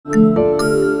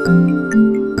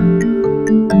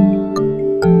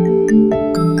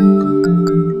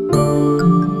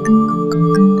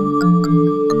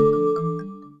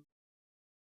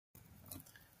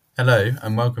Hello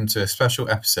and welcome to a special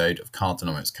episode of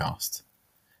Cardonomics Cast.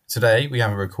 Today we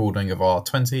have a recording of our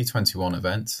 2021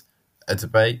 event, a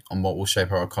debate on what will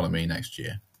shape our economy next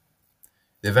year.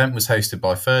 The event was hosted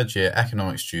by third year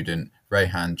economics student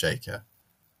Rayhan Jaker.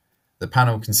 The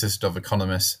panel consisted of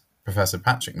economists Professor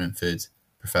Patrick Minford,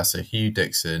 Professor Hugh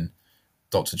Dixon,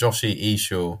 Dr. Joshi E.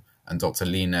 Shaw and Dr.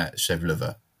 Lena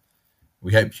Shevlova.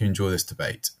 We hope you enjoy this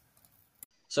debate.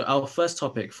 So our first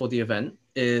topic for the event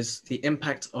is the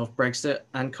impact of Brexit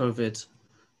and COVID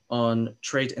on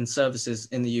trade and services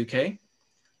in the UK.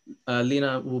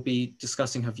 Lena will be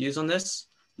discussing her views on this.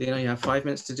 Lena, you have 5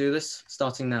 minutes to do this,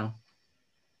 starting now.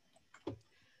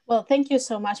 Well, thank you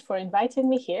so much for inviting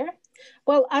me here.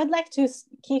 Well, I'd like to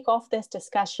kick off this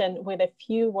discussion with a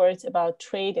few words about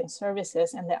trade and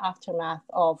services and the aftermath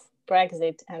of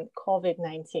Brexit and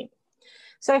COVID-19.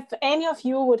 So if any of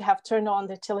you would have turned on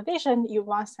the television, you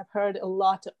must have heard a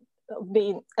lot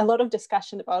of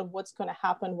discussion about what's going to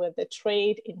happen with the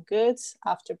trade in goods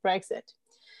after Brexit.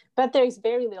 But there is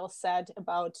very little said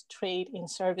about trade in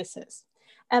services.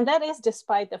 And that is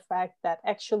despite the fact that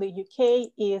actually UK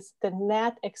is the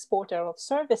net exporter of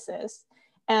services,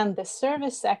 and the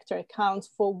service sector accounts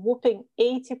for whopping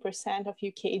 80% of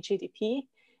UK GDP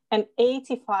and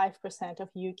 85% of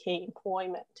UK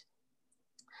employment.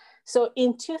 So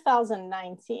in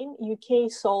 2019, UK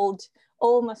sold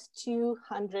almost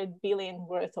 200 billion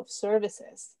worth of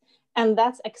services, and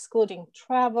that's excluding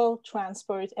travel,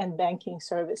 transport, and banking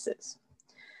services.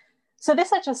 So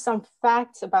these are just some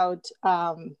facts about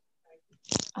the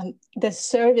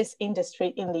service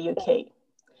industry in the UK.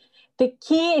 The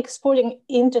key exporting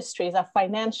industries are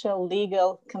financial,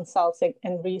 legal, consulting,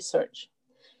 and research.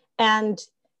 And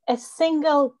a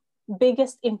single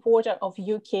biggest importer of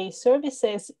UK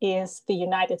services is the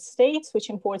United States, which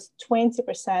imports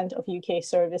 20% of UK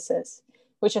services,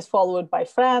 which is followed by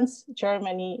France,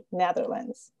 Germany,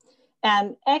 Netherlands.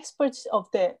 And exports of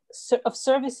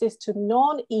services to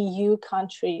non-EU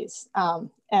countries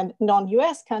and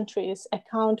non-US countries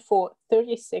account for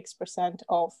 36%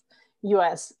 of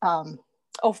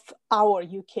our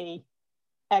UK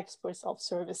exports of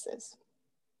services.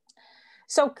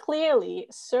 So clearly,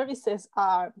 services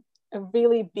are a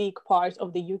really big part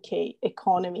of the UK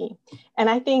economy. And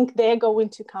I think they're going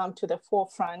to come to the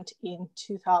forefront in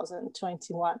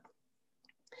 2021.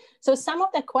 So some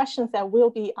of the questions that will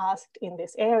be asked in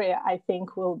this area, I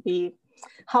think, will be,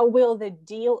 how will the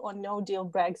deal or no deal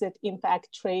Brexit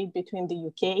impact trade between the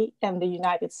UK and the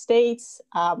United States,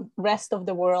 rest of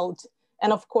the world,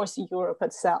 and of course, Europe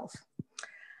itself?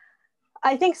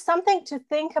 I think something to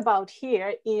think about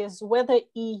here is whether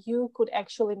EU could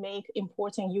actually make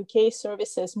importing UK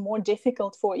services more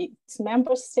difficult for its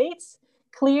member states.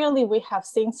 Clearly, we have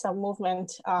seen some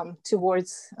movement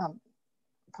towards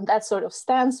that sort of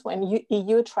stance when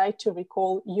EU tried to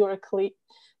recall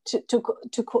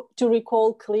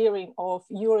recall clearing of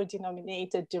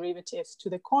euro-denominated derivatives to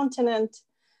the continent.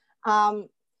 And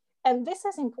this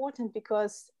is important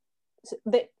because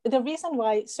the reason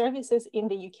why services in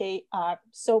the UK are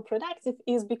so productive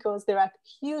is because there are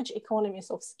huge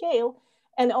economies of scale,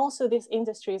 and also this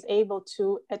industry is able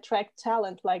to attract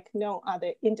talent like no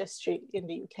other industry in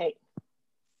the UK.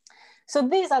 So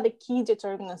these are the key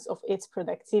determinants of its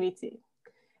productivity.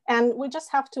 And we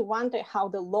just have to wonder how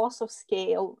the loss of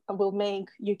scale will make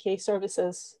UK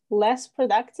services less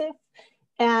productive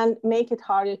and make it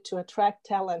harder to attract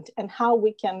talent, and how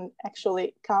we can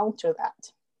actually counter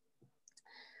that.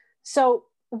 So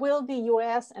will the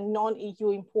US and non-EU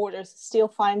importers still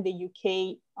find the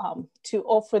UK to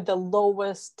offer the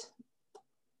lowest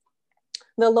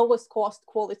cost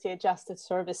quality adjusted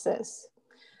services?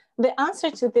 The answer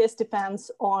to this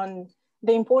depends on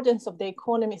the importance of the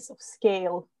economies of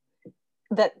scale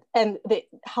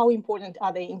how important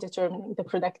are they in determining the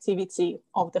productivity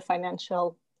of the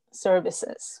financial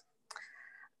services.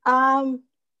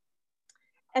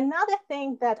 Another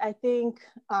thing that I think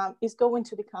is going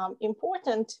to become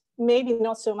important, maybe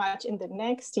not so much in the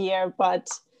next year, but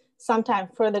sometime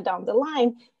further down the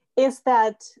line, is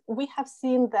that we have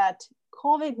seen that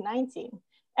COVID-19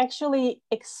 actually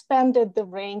expanded the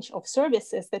range of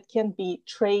services that can be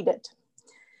traded.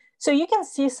 So you can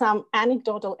see some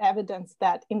anecdotal evidence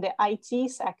that in the IT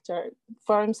sector,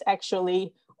 firms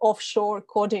actually offshore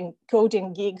coding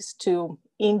gigs to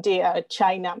India,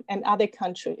 China, and other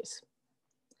countries.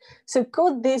 So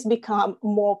could this become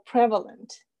more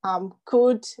prevalent?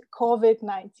 Could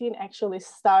COVID-19 actually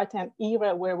start an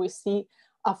era where we see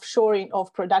offshoring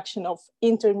of production of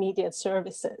intermediate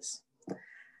services?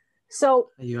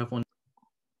 So you have one.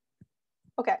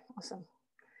 Okay, awesome.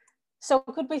 So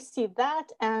could we see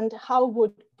that, and how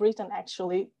would Britain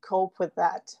actually cope with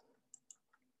that?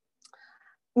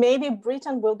 maybe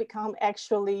Britain will become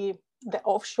actually the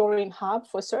offshoring hub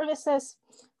for services.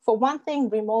 For one thing,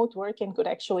 remote working could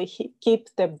actually keep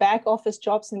the back office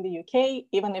jobs in the UK,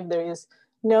 even if there is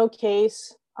no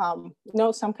case,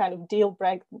 some kind of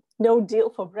no deal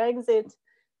for Brexit.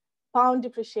 Pound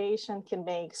depreciation can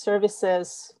make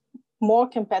services more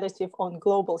competitive on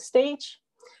global stage.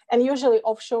 And usually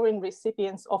offshoring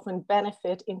recipients often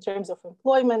benefit in terms of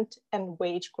employment and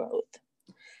wage growth.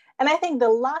 And I think the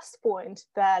last point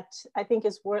that I think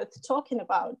is worth talking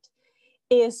about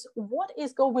is what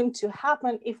is going to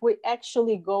happen if we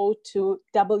actually go to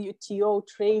WTO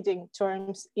trading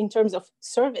terms in terms of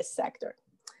service sector.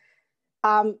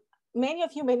 Many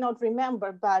of you may not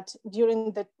remember, but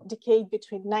during the decade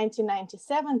between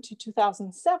 1997 to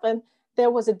 2007, there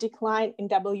was a decline in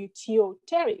WTO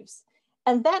tariffs.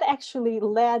 And that actually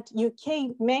led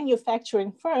UK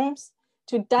manufacturing firms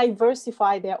to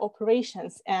diversify their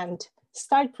operations and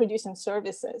start producing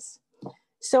services.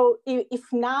 So if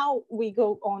now we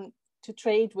go on to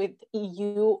trade with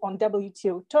EU on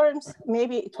WTO terms,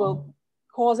 maybe it will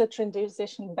cause a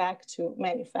transition back to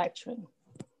manufacturing.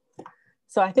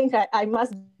 So I think I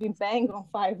must be bang on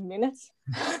 5 minutes.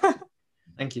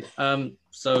 Thank you.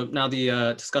 So now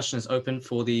the discussion is open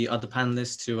for the other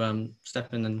panelists to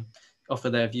step in and offer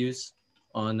their views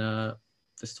on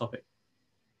this topic.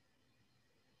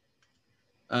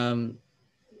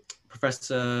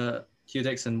 Professor Hugh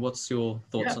Dixon, what's your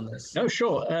thoughts on this? Oh,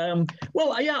 sure.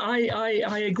 Well, yeah,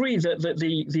 I agree that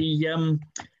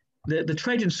the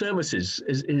trade in services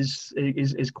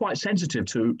is quite sensitive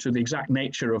to the exact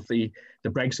nature of the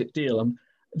Brexit deal. And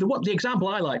the example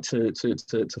I like to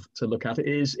look at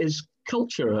is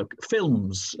culture,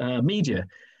 films, media.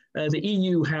 The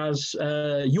EU has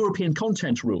European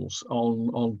content rules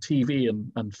on TV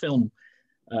and film,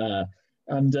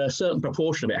 and a certain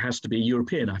proportion of it has to be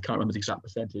European. I can't remember the exact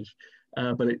percentage,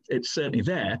 but it's certainly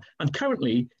there. And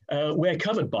currently, we're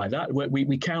covered by that.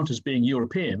 We count as being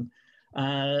European,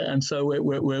 and so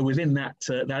we're within that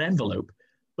envelope.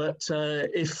 But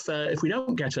if we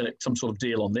don't get some sort of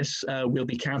deal on this, we'll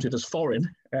be counted as foreign,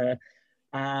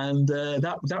 and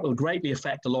that will greatly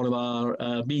affect a lot of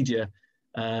our media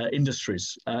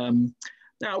industries.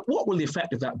 Now, what will the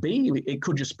effect of that be? It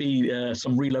could just be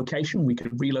some relocation. We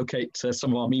could relocate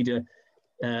some of our media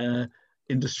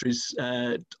industries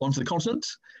onto the continent,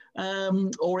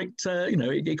 or it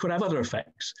could have other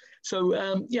effects.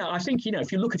 So yeah, I think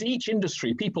if you look at each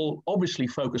industry, people obviously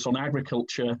focus on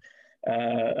agriculture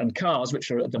and cars, which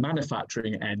are at the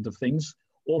manufacturing end of things,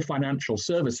 or financial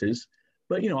services.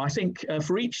 But I think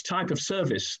for each type of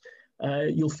service,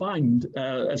 you'll find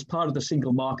as part of the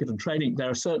single market and trading, there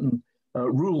are certain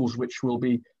rules which will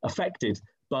be affected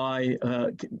by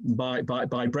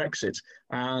Brexit,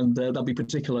 and there'll be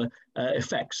particular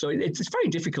effects. So it's very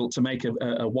difficult to make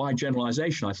a wide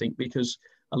generalization, I think, because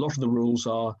a lot of the rules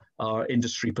are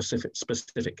industry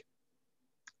specific.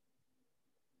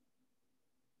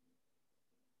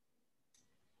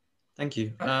 Thank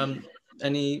you.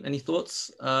 Any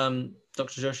thoughts,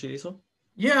 Dr. Joshi?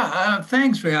 Yeah,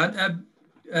 thanks, Riyad.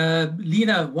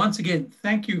 Lena, once again,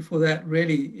 thank you for that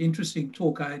really interesting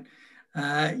talk.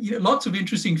 Lots of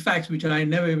interesting facts, which I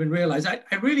never even realized.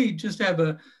 I really just have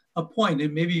a point,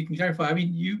 and maybe you can clarify. I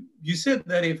mean, you said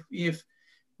that if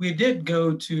we did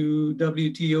go to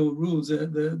WTO rules,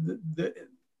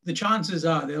 the chances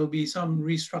are there'll be some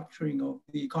restructuring of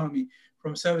the economy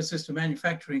from services to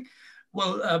manufacturing.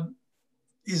 Well,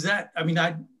 is that,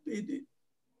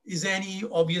 is there any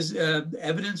obvious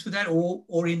evidence for that,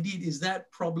 or indeed is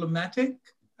that problematic?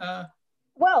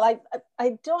 Well,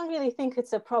 I don't really think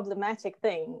it's a problematic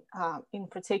thing in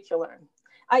particular.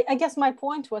 I guess my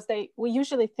point was that we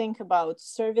usually think about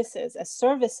services as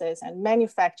services and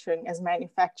manufacturing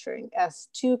as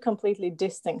two completely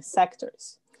distinct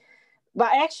sectors.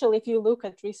 But actually, if you look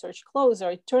at research closer,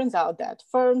 it turns out that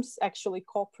firms actually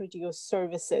co-produce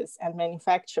services and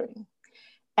manufacturing.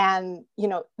 And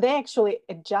they actually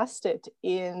adjusted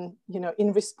in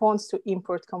response to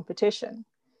import competition.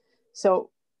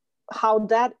 So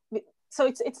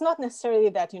it's not necessarily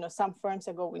that some firms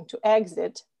are going to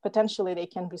exit. Potentially they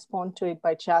can respond to it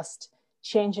by just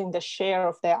changing the share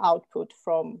of their output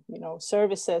from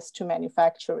services to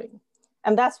manufacturing,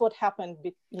 and that's what happened.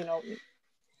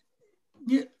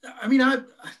 Yeah,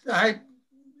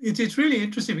 it's really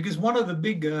interesting because one of the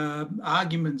big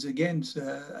arguments against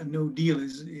a no deal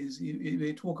is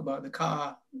they talk about the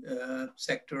car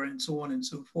sector and so on and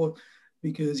so forth,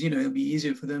 because it'll be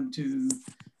easier for them to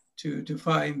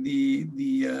find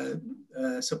the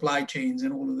supply chains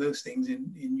and all of those things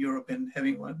in Europe and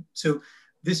having one. So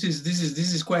this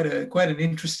is quite an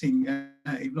interesting,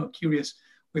 if not curious,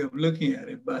 way of looking at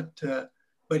it.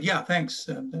 But yeah, thanks.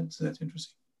 That's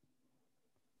interesting.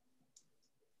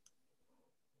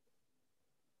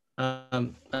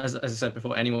 As I said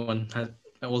before,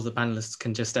 all the panelists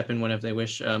can just step in whenever they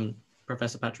wish.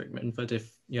 Professor Patrick Mittenford,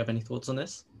 if you have any thoughts on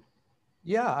this.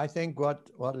 Yeah, I think what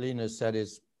Lena said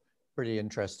is pretty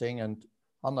interesting. And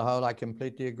on the whole, I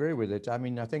completely agree with it. I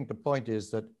mean, I think the point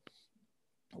is that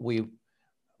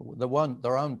there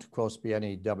won't, of course, be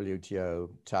any WTO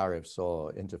tariffs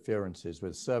or interferences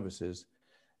with services,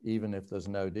 even if there's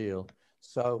no deal.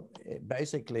 So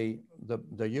basically,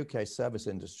 the UK service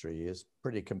industry is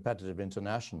pretty competitive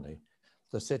internationally.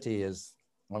 The city is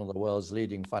one of the world's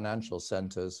leading financial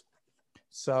centers.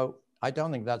 So I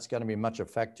don't think that's going to be much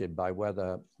affected by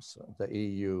whether the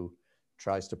EU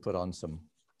tries to put on some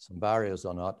barriers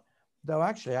or not. Though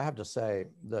actually, I have to say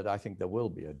that I think there will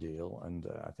be a deal, and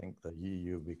I think the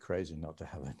EU would be crazy not to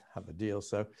have a deal.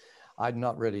 So I'm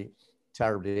not really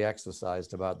terribly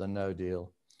exercised about the no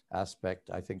deal aspect.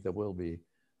 I think there will be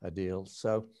a deal.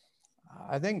 So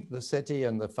I think the city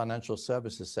and the financial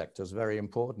services sector is very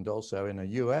important also in a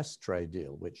US trade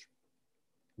deal,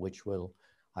 which will,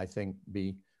 I think,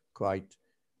 be quite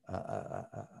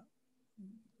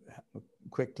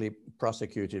quickly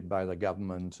prosecuted by the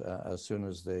government as soon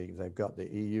as they've got the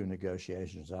EU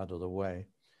negotiations out of the way.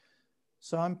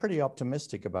 So I'm pretty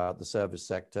optimistic about the service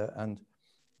sector, and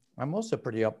I'm also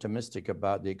pretty optimistic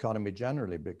about the economy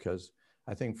generally, because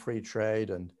I think free trade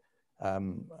and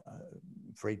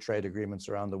free trade agreements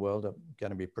around the world are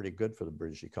going to be pretty good for the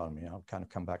British economy. I'll kind of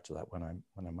come back to that when I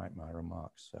make my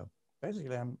remarks. So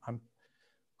basically, I'm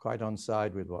quite on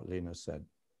side with what Lena said.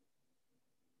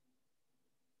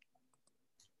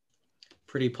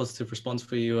 Pretty positive response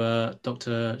for you,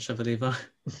 Dr. Shevardnadze.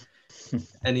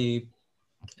 Any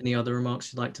other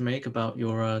remarks you'd like to make about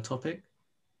your topic?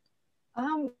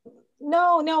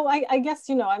 No, I guess,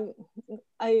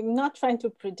 I'm not trying to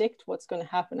predict what's going to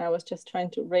happen. I was just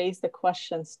trying to raise the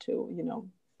questions to,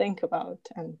 think about.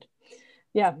 And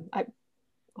yeah,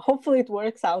 hopefully it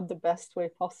works out the best way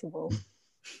possible.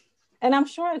 And I'm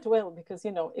sure it will, because,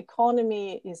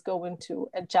 economy is going to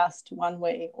adjust one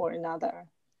way or another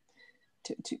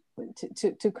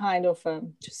to kind of,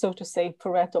 so to say,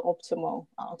 Pareto optimal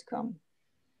outcome.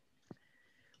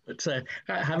 But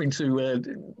having to I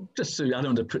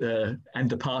don't want to end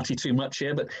the party too much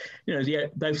here, but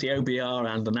both the OBR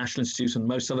and the National Institute and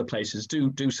most other places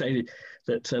do say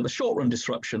that the short-run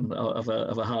disruption of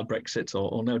a hard Brexit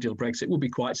or no-deal Brexit will be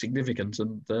quite significant,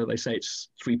 and they say it's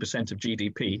 3% of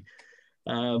GDP.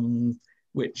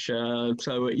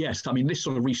 So yes, I mean, this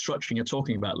sort of restructuring you're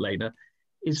talking about, Lena,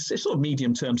 is sort of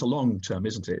medium term to long term,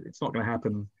 isn't it? It's not going to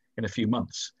happen in a few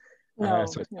months. No,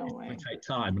 so no way. It will take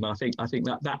time, and I think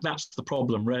that's the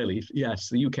problem, really. Yes,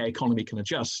 the UK economy can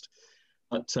adjust,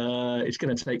 but it's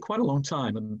going to take quite a long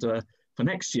time. And for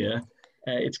next year,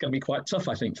 it's going to be quite tough,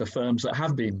 I think, for firms that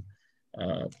have been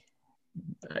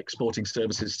exporting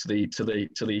services to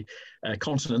the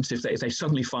continent. If they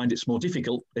suddenly find it's more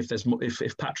difficult,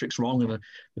 if Patrick's wrong and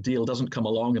the deal doesn't come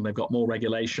along and they've got more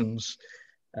regulations.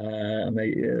 And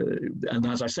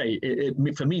as I say,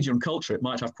 for media and culture, it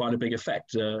might have quite a big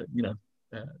effect. For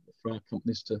our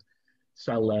companies to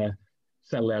sell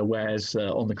their wares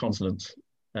on the continent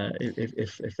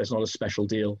if there's not a special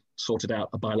deal sorted out,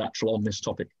 a bilateral on this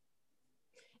topic.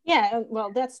 Yeah,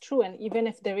 well, that's true. And even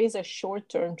if there is a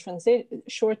short-term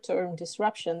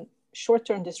disruption,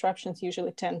 short-term disruptions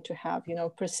usually tend to have,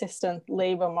 persistent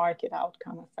labor market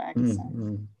outcome effects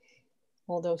and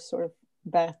all those sort of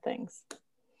bad things.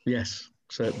 Yes,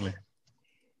 certainly.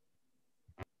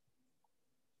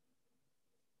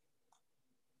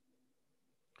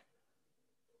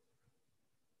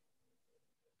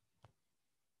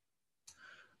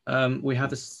 We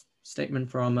have a statement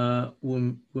from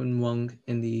Woon Wong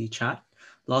in the chat.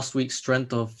 Last week's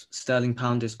strength of sterling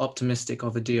pound is optimistic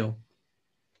of a deal.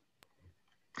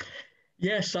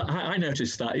 Yes, I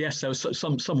noticed that. Yes, there was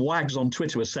some wags on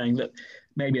Twitter were saying that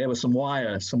maybe there was some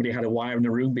wire. Somebody had a wire in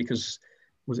the room because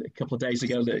was it a couple of days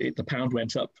ago that the pound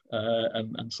went up,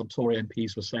 and some Tory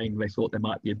MPs were saying they thought there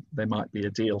might be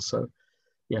a deal. So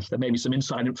yes, there may be some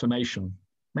inside information.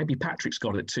 Maybe Patrick's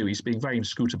got it too. He's being very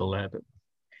inscrutable there. But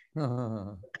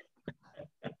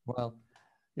well,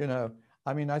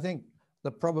 I mean, I think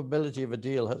the probability of a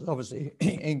deal has obviously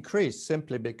increased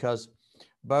simply because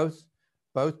both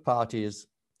parties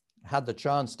had the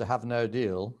chance to have no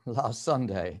deal last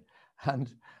Sunday,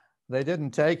 and they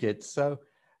didn't take it. So,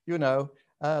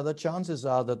 the chances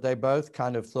are that they both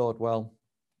kind of thought, well,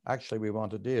 actually, we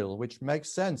want a deal, which makes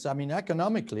sense. I mean,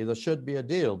 economically, there should be a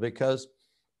deal because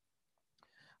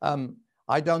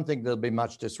I don't think there'll be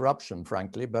much disruption,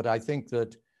 frankly, but I think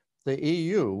that the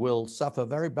EU will suffer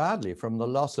very badly from the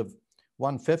loss of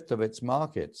 1/5 of its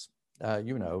markets.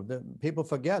 People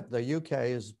forget the UK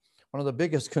is one of the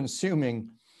biggest consuming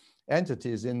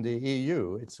entities in the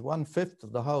EU. It's 1/5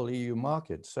 of the whole EU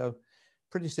market, so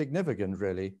pretty significant,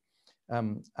 really.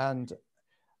 And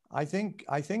I think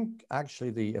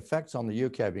actually the effects on the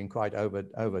UK have been quite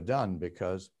overdone,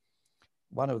 because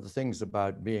one of the things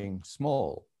about being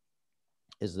small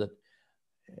is that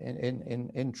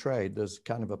in trade, there's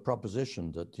kind of a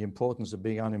proposition that the importance of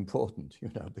being unimportant,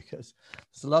 because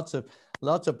there's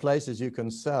lots of places you can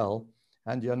sell,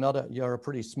 and you're a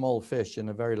pretty small fish in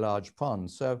a very large pond.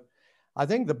 So I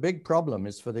think the big problem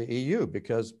is for the EU,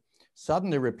 because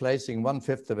suddenly replacing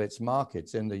 1/5 of its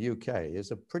markets in the UK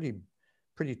is a pretty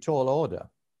tall order.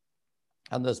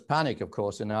 And there's panic, of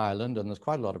course, in Ireland, and there's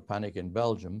quite a lot of panic in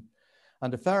Belgium,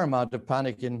 and a fair amount of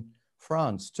panic in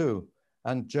France too,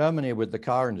 and Germany with the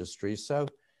car industry. So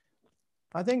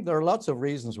I think there are lots of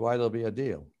reasons why there'll be a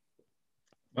deal.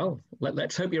 Well,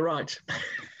 let's hope you're right.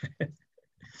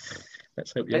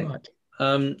 Let's hope you're right.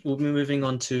 We'll be moving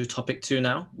on to topic 2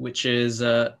 now, which is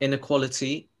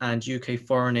inequality and UK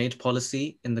foreign aid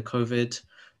policy in the COVID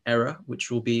era,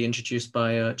 which will be introduced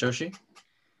by Joshi.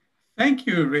 Thank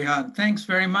you, Rehan. Thanks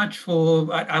very much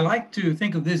for, I like to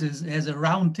think of this as a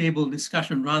roundtable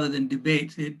discussion rather than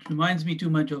debate. It reminds me too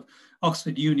much of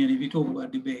Oxford Union if you talk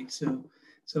about debate. So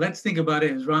let's think about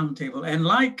it as roundtable. And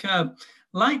like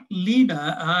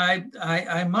Lena,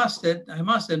 I must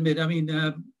admit, I mean,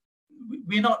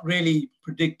 we're not really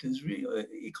predictors.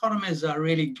 Economists are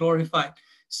really glorified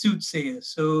soothsayers.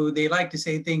 So they like to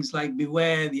say things like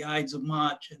beware the Ides of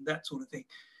March and that sort of thing.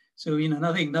 So,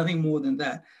 nothing more than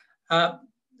that.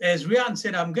 As Rehan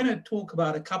said, I'm going to talk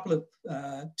about a couple of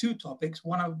two topics.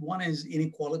 One is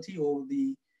inequality, or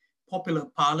the popular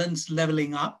parlance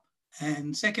leveling up,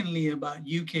 and secondly about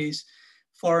UK's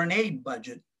foreign aid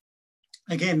budget.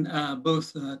 Again,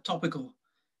 both topical.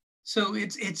 So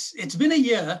it's been a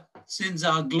year since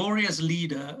our glorious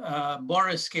leader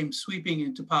Boris came sweeping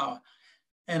into power,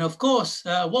 and of course,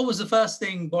 what was the first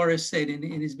thing Boris said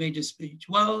in his major speech?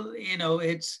 Well,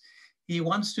 he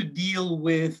wants to deal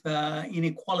with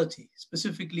inequality,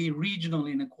 specifically regional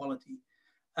inequality.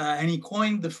 And he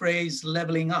coined the phrase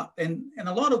leveling up. And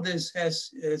a lot of this has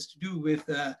to do with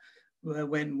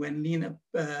when Lena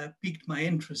piqued my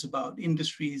interest about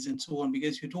industries and so on,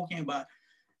 because you're talking about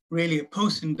really a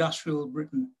post-industrial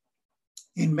Britain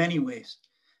in many ways.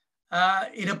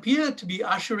 It appeared to be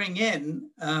ushering in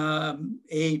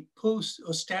a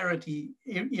post-austerity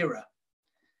era.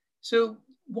 So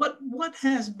what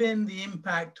has been the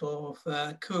impact of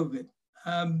COVID?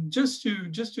 Just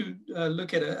to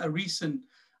look at a recent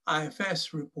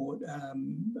IFS report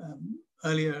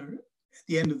earlier at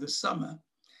the end of the summer.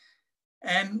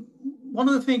 And one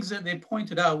of the things that they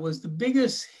pointed out was the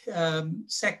biggest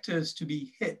sectors to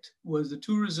be hit was the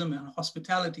tourism and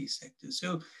hospitality sector.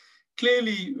 So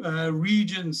clearly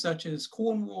regions such as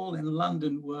Cornwall and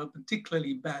London were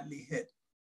particularly badly hit.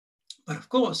 But of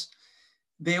course,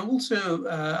 they also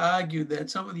argued that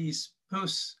some of these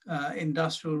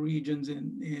post-industrial regions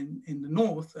in the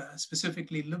north,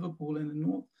 specifically Liverpool and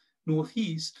the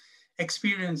northeast,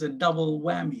 experience a double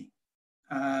whammy.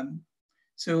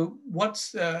 So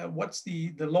what's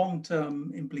the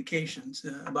long-term implications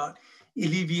about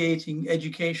alleviating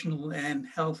educational and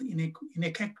health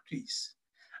inequities?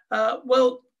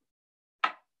 Well,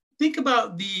 think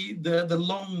about the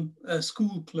long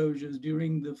school closures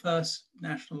during the first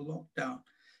national lockdown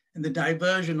and the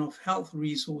diversion of health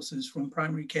resources from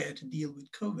primary care to deal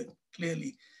with COVID.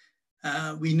 Clearly,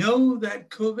 we know that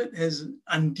COVID has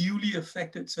unduly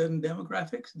affected certain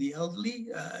demographics, the elderly,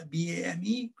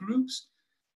 BAME groups,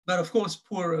 but of course,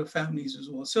 poorer families as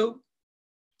well. So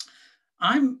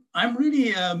I'm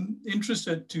really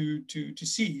interested to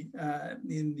see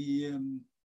in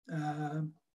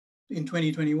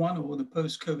 2021 or the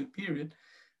post-COVID period,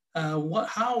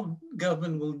 how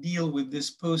government will deal with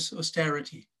this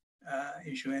post-austerity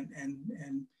issue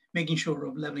and making sure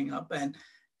of leveling up, and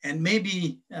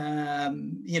maybe with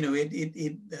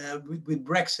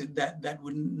Brexit that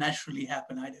wouldn't naturally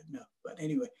happen. I don't know, but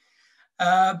anyway.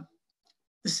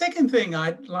 The second thing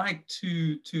I'd like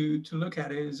to look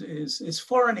at is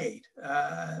foreign aid,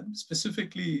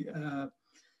 specifically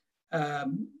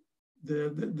in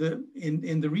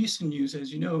the recent news.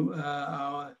 As you know,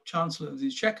 our Chancellor of the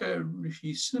Exchequer,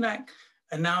 Rishi Sunak,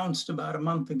 announced about a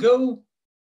month ago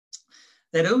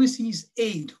that overseas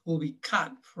aid will be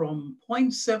cut from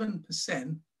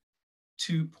 0.7%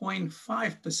 to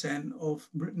 0.5% of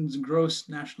Britain's gross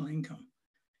national income.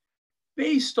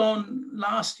 based on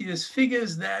last year's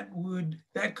figures, that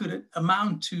could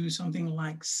amount to something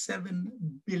like 7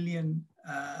 billion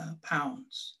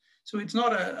pounds. So it's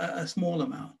not a small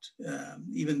amount,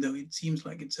 even though it seems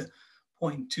like it's a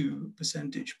 0.2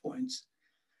 percentage points.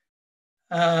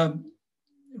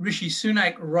 Rishi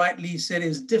Sunak rightly said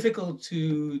it's difficult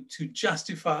to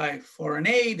justify foreign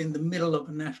aid in the middle of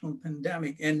a national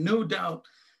pandemic, and no doubt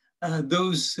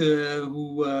those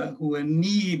who are in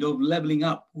need of leveling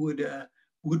up would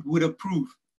approve,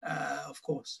 of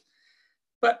course.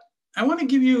 But I want to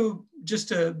give you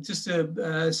just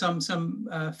some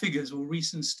figures or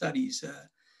recent studies.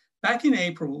 Back in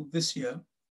April this year,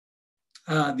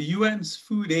 the UN's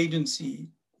Food Agency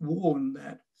warned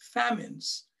that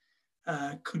famines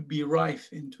could be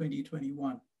rife in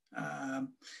 2021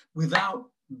 without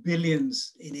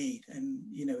billions in aid, and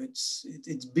it's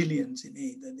billions in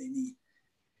aid that they need.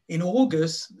 In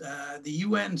August, the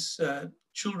UN's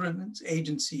Children's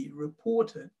Agency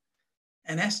reported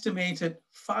an estimated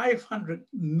 500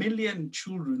 million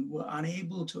children were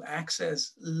unable to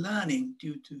access learning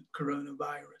due to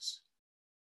coronavirus.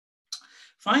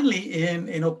 Finally,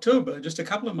 in October, just a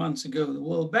couple of months ago, the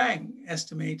World Bank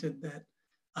estimated that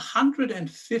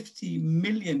 150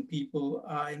 million people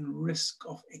are in risk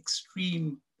of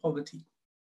extreme poverty.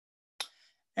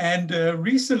 And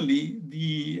recently,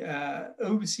 the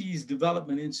Overseas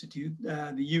Development Institute,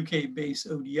 the UK-based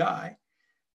ODI,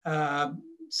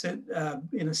 said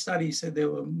in a study said there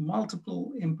were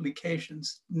multiple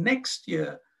implications. Next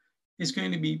year is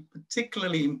going to be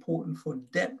particularly important for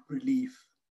debt relief.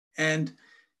 And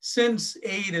since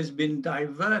aid has been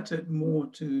diverted more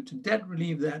to debt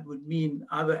relief, that would mean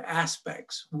other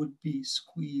aspects would be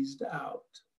squeezed out.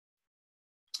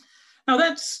 Now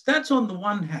that's on the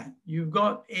one hand. You've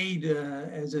got aid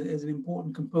as an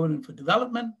important component for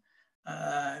development,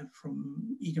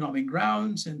 from economic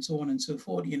grounds and so on and so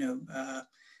forth,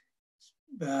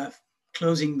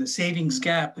 closing the savings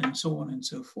gap and so on and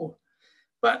so forth.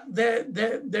 But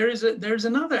there's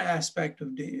another aspect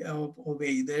of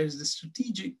aid. There's the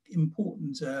strategic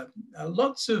importance.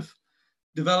 Lots of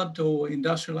developed or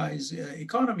industrialized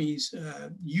economies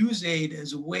use aid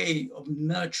as a way of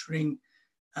nurturing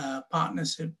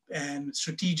partnership and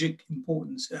strategic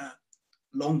importance,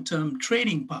 long-term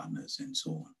trading partners and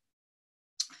so on.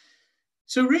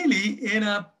 So really, in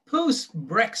a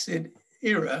post-Brexit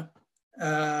era,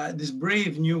 this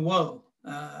brave new world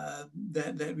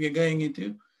that we are going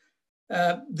into,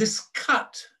 this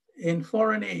cut in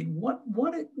foreign aid, what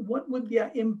would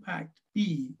their impact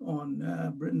be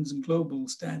on Britain's global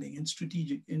standing and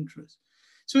strategic interests?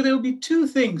 So there will be two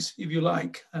things, if you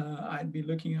like, I'd be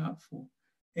looking out for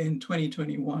in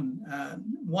 2021.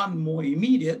 One more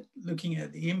immediate, looking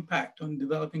at the impact on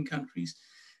developing countries,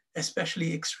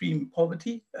 especially extreme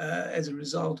poverty as a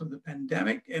result of the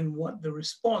pandemic, and what the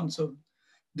response of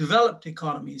developed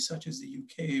economies such as the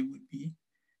UK would be.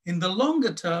 In the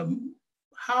longer term,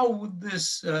 how would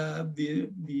this,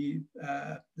 the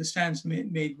stance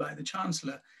made by the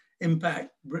Chancellor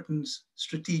impact Britain's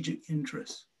strategic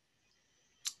interests?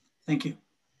 Thank you.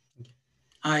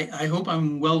 I hope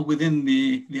I'm well within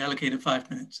the allocated 5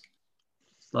 minutes.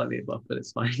 Slightly above, but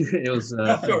it's fine. It was.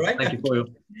 That's all right. Thank you for your.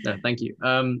 No, thank you.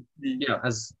 Yeah,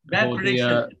 as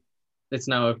it's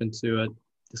now open to a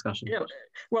discussion. Yeah,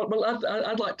 well,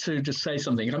 I'd like to just say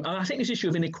something. I think this issue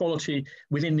of inequality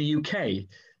within the UK.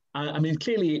 I mean,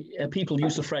 clearly, people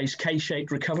use the phrase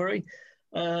K-shaped recovery.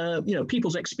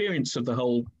 People's experience of the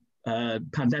whole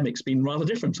pandemic's been rather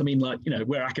different. I mean, like,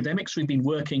 we're academics. We've been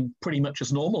working pretty much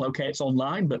as normal. Okay, it's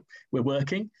online, but we're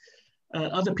working.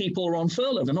 Other people are on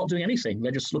furlough. They're not doing anything.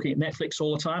 They're just looking at Netflix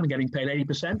all the time and getting paid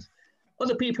 80%.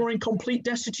 Other people are in complete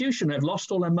destitution. They've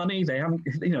lost all their money. They haven't,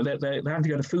 they have to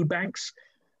go to food banks.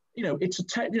 It's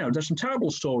there's some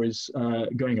terrible stories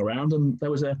going around. And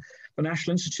there was the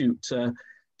National Institute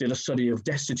did a study of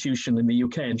destitution in the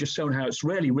UK and just shown how it's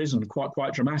really risen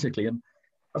quite dramatically. And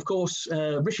of course,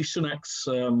 Rishi Sunak's,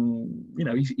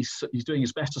 he's doing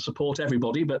his best to support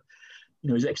everybody, but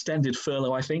he's extended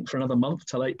furlough, I think, for another month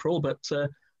till April. But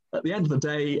at the end of the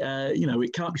day,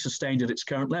 it can't be sustained at its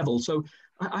current level. So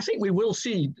I think we will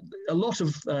see a lot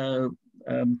of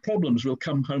problems will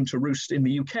come home to roost in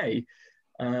the UK,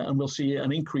 and we'll see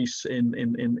an increase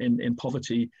in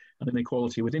poverty and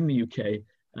inequality within the UK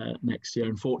next year.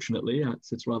 Unfortunately,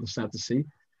 it's rather sad to see.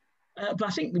 But I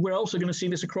think we're also going to see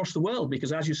this across the world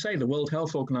because, as you say, the World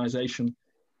Health Organization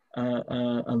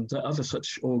and other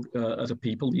such other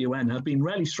people, the UN, have been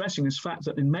really stressing this fact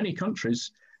that in many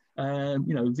countries,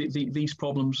 these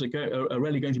problems are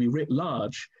really going to be writ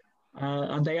large,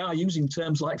 and they are using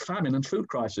terms like famine and food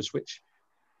crisis, which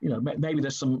maybe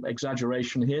there's some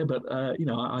exaggeration here, but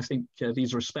I think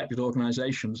these are respected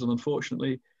organisations, and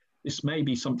unfortunately, this may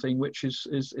be something which is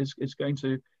going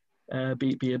to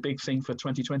be a big thing for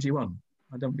 2021.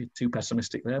 I don't be too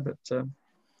pessimistic there, but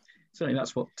certainly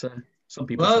that's what some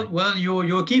people say. Well,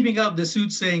 you're keeping up the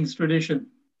soothsayings tradition.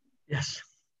 Yes.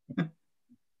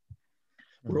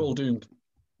 We're all doomed.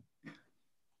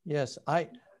 Yes,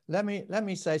 let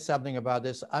me say something about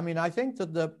this. I mean, I think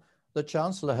that the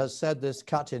Chancellor has said this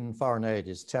cut in foreign aid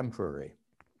is temporary.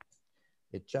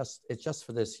 It's just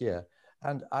for this year,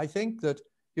 and I think that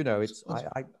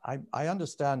I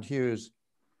understand Hugh's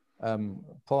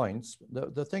points.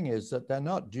 The thing is that they're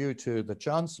not due to the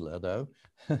Chancellor, though.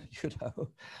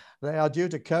 They are due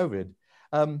to COVID,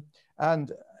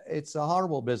 and it's a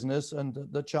horrible business. And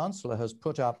the Chancellor has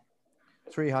put up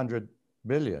 300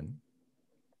 billion,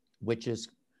 which is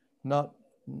not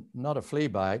a flea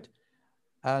bite.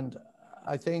 And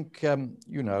I think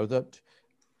that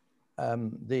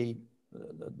the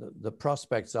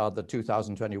prospects are that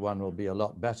 2021 will be a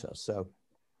lot better. So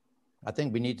I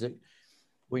think we need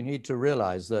to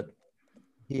realize that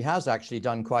he has actually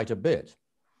done quite a bit.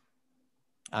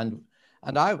 And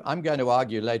I'm going to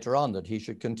argue later on that he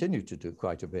should continue to do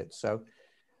quite a bit. So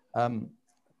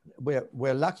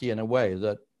we're lucky in a way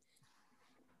that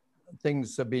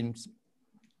things have been,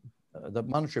 the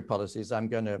monetary policies, I'm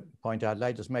going to point out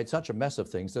later, has made such a mess of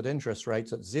things that interest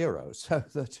rates at zero. So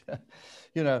that,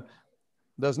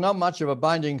 there's not much of a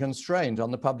binding constraint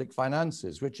on the public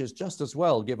finances, which is just as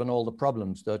well given all the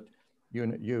problems that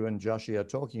you and Joshi are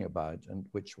talking about, and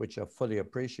which are fully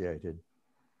appreciated.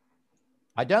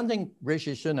 I don't think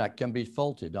Rishi Sunak can be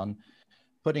faulted on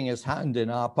putting his hand in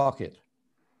our pocket.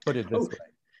 Put it this way.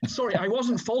 Sorry, I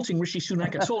wasn't faulting Rishi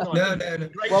Sunak at all. No.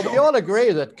 Well, we all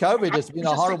agree that COVID has been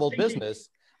a horrible business.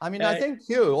 I mean, I think,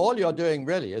 Hugh, all you're doing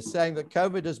really is saying that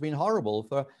COVID has been horrible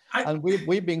and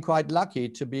we've been quite lucky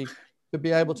to be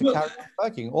able to carry on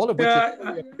working, all of which is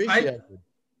really appreciated.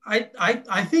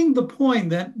 I think the point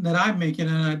that I'm making,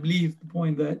 and I believe the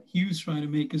point that Hugh's trying to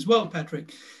make as well,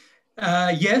 Patrick.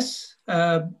 Yes,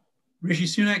 Rishi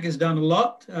Sunak has done a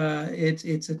lot.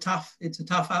 It's a tough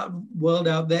world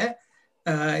out there.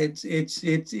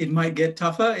 It might get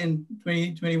tougher in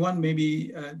 2021.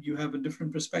 Maybe you have a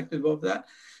different perspective of that.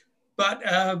 But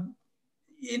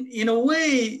in a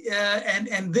way,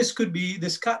 and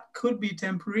this cut could be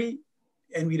temporary,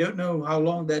 and we don't know how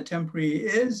long that temporary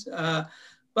is.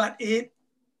 But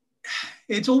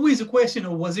it's always a question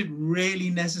of, was it really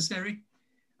necessary?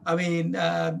 I mean,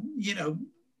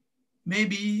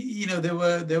 maybe there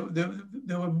were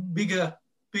bigger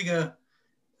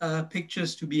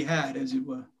pictures to be had, as it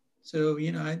were. So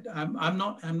I'm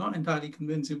not entirely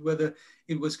convinced of whether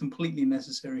it was completely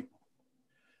necessary.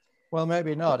 Well,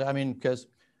 maybe not. I mean, because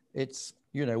it's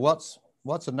what's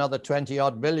another 20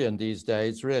 odd billion these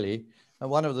days, really. And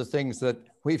one of the things that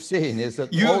we've seen is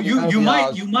that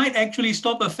you might actually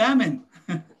stop a famine.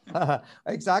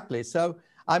 Exactly. So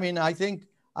I mean, I think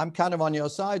I'm kind of on your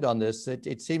side on this.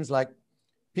 It seems like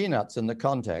peanuts in the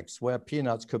context, where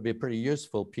peanuts could be pretty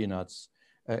useful peanuts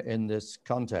in this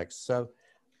context. So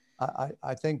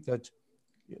I think that's.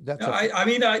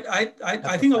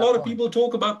 I think a lot of people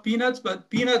talk about peanuts, but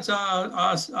peanuts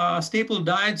are staple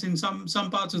diets in some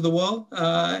parts of the world,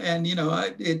 and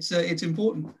it's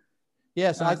important.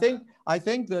 Yes, I think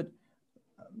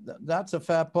that's a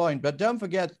fair point, but don't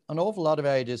forget, an awful lot of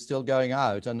aid is still going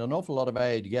out, and an awful lot of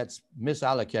aid gets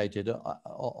misallocated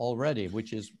already,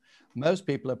 which is, most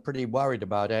people are pretty worried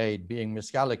about aid being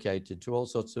misallocated to all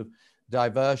sorts of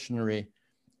diversionary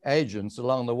agents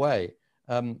along the way.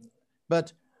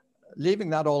 But leaving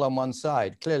that all on one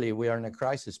side, clearly we are in a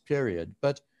crisis period.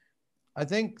 But I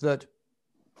think that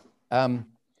one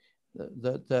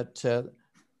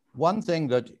thing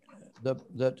that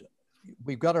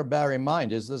we've got to bear in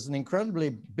mind is there's an incredibly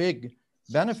big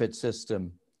benefit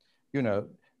system.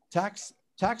 Tax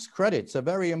credits are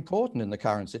very important in the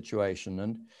current situation,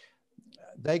 and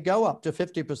they go up to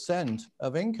 50%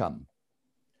 of income.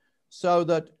 So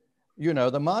that,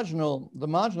 the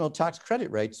marginal tax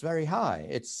credit rate is very high.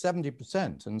 It's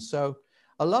 70%. And so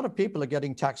a lot of people are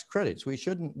getting tax credits. We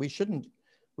shouldn't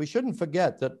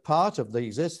forget that part of the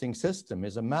existing system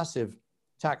is a massive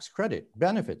tax credit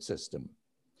benefit system,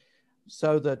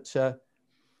 so that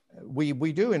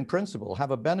we do in principle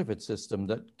have a benefit system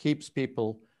that keeps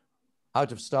people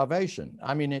out of starvation.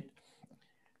 I mean,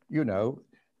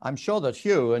 I'm sure that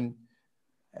Hugh and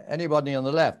anybody on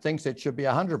the left thinks it should be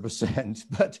 100%,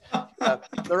 but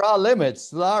there are limits.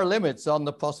 There are limits on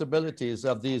the possibilities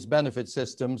of these benefit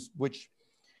systems,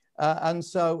 and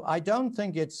so I don't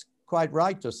think it's quite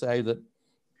right to say that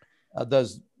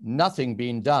there's nothing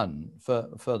being done for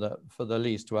the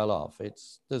least well off.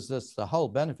 The whole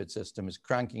benefit system is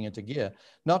cranking into gear,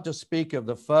 not to speak of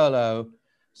the furlough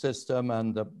system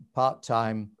and the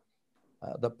part-time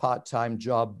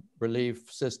job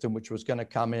relief system, which was going to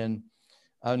come in,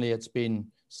 only it's been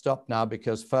stopped now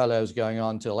because furlough is going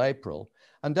on till April.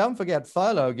 And don't forget,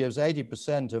 furlough gives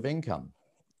 80% of income.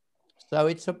 So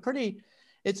it's a pretty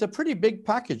big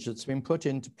package that's been put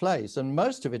into place, and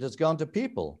most of it has gone to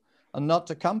people and not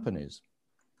to companies.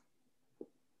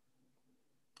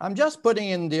 I'm just putting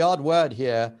in the odd word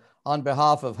here on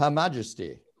behalf of Her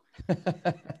Majesty.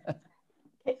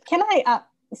 Can I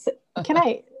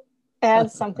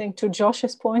add something to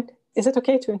Josh's point? Is it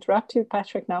okay to interrupt you,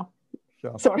 Patrick, now?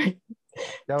 Sure. Sorry.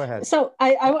 Go ahead. So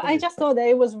I just thought that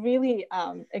it was really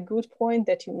a good point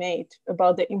that you made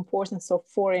about the importance of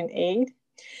foreign aid.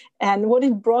 And what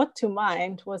it brought to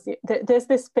mind was there's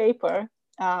this paper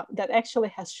that actually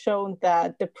has shown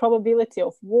that the probability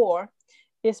of war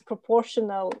is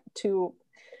proportional to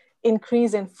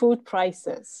increase in food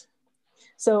prices.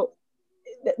 So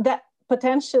that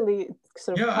potentially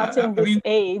sort of cutting this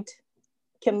aid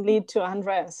can lead to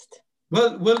unrest.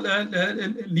 Well,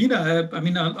 Lina, I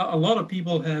mean, a lot of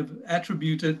people have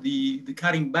attributed the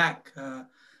cutting back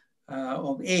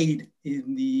of aid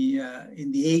in the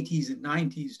 80s and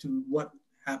 90s to what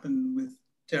happened with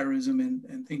terrorism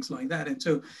and things like that. And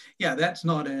so, yeah, that's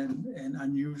not an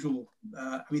unusual.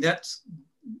 I mean,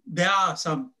 there are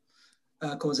some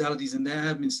causalities, and there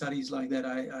have been studies like that.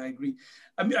 I agree.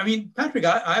 I mean, Patrick,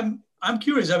 I'm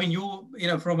curious. I mean,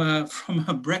 from a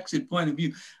Brexit point of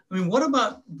view, I mean, what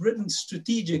about Britain's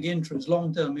strategic interests,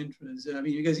 long-term interests? I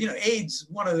mean, because aid's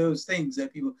one of those things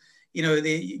that people,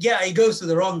 it goes to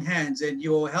the wrong hands, and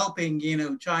you're helping,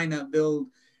 China build,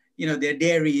 their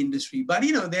dairy industry, but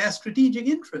there are strategic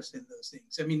interests in those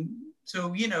things. I mean,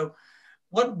 so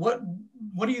what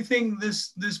do you think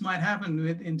this might happen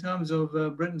in terms of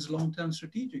Britain's long-term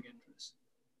strategic interests?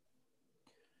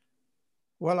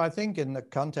 Well, I think in the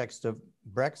context of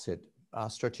Brexit, our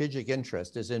strategic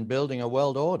interest is in building a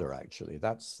world order. Actually,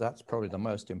 that's probably the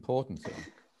most important thing.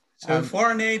 So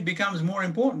foreign aid becomes more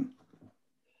important.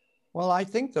 Well, I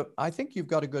think you've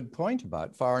got a good point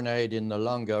about foreign aid in the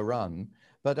longer run.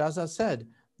 But as I said,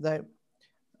 they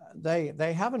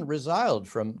haven't resiled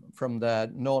from their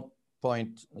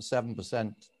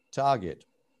 0.7% target.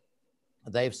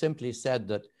 They've simply said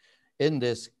that in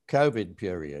this COVID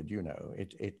period,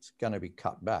 it's going to be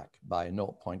cut back by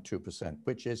 0.2%,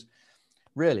 which is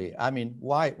really, I mean,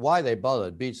 why they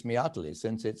bothered beats me utterly,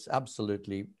 since it's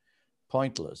absolutely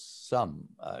pointless sum,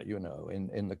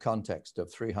 in the context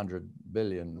of 300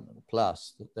 billion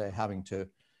plus that they're having to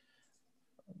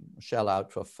shell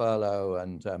out for furlough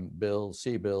and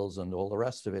C-bills and all the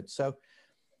rest of it. So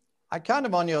I kind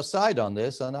of on your side on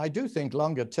this, and I do think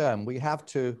longer term we have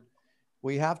to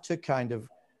kind of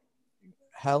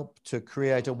help to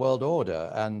create a world order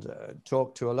and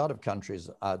talk to a lot of countries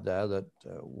out there that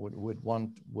would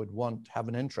have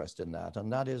an interest in that.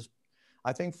 And that is,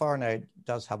 I think foreign aid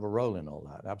does have a role in all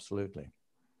that, absolutely.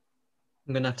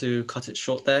 I'm going to have to cut it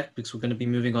short there because we're going to be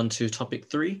moving on to topic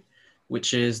 3,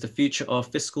 which is the future of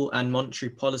fiscal and monetary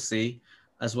policy,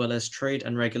 as well as trade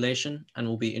and regulation, and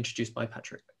will be introduced by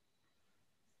Patrick.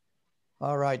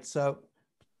 All right, so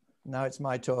now it's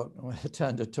my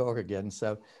turn to talk again.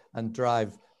 So, and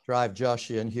drive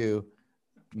Joshi and Hugh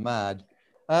mad.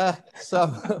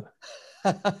 So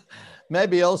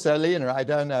maybe also Lena, I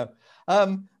don't know.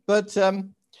 But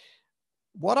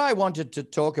what I wanted to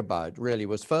talk about really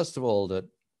was, first of all, that,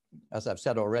 as I've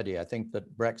said already, I think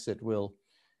that Brexit will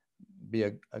be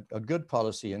a good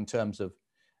policy in terms of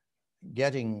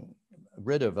getting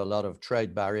rid of a lot of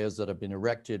trade barriers that have been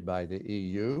erected by the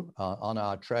EU on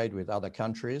our trade with other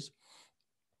countries,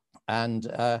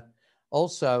 and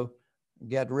also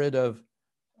get rid of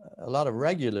a lot of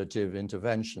regulative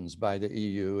interventions by the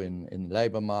EU in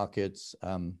labor markets,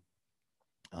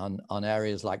 on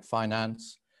areas like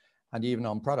finance, and even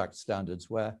on product standards,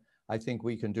 where I think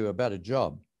we can do a better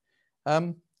job.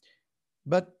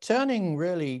 But turning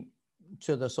really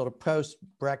to the sort of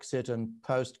post-Brexit and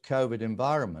post-COVID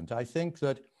environment, I think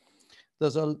that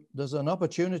there's an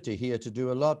opportunity here to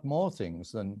do a lot more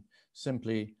things than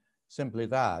simply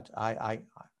that. I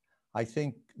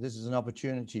think this is an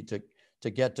opportunity to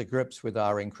get to grips with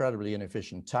our incredibly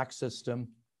inefficient tax system,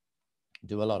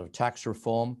 do a lot of tax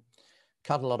reform,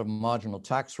 cut a lot of marginal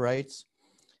tax rates,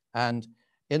 and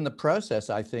in the process,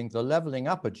 I think the leveling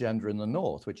up agenda in the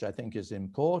North, which I think is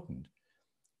important,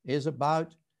 is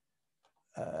about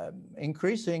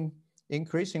increasing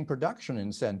production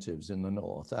incentives in the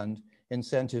North and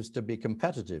incentives to be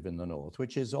competitive in the North,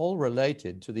 which is all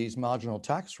related to these marginal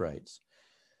tax rates.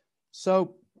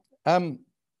 So,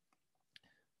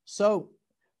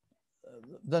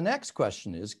 the next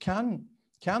question is, can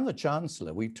the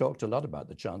Chancellor, we've talked a lot about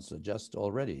the Chancellor just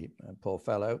already, poor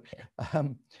fellow,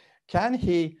 can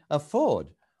he afford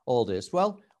all this?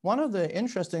 Well, one of the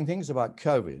interesting things about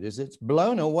COVID is it's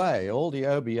blown away all the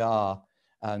OBR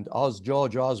and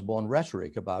George Osborne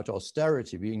rhetoric about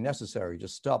austerity being necessary to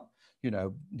stop,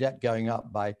 debt going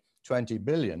up by 20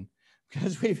 billion,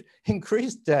 because we've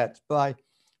increased debt by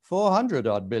 400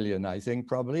 odd billion, I think,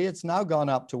 probably. It's now gone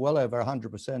up to well over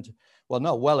 100%. Well,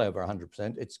 not well over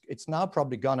 100%. It's now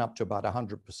probably gone up to about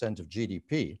 100% of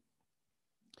GDP.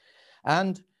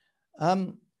 And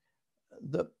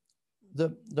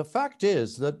the fact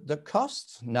is that the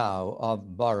cost now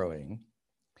of borrowing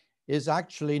is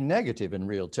actually negative in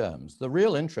real terms. The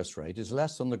real interest rate is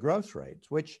less than the growth rate,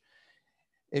 which,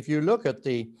 if you look at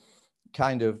the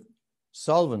kind of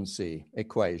solvency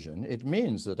equation, it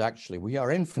means that actually we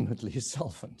are infinitely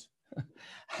solvent.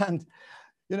 And,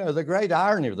 the great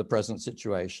irony of the present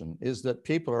situation is that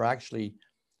people are actually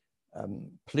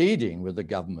pleading with the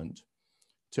government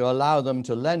to allow them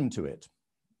to lend to it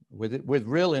with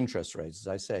real interest rates, as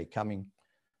I say, coming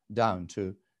down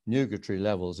to nugatory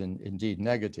levels, indeed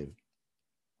negative,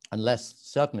 and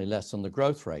certainly less than the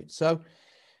growth rate. So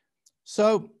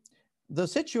the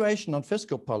situation on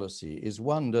fiscal policy is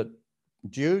one that,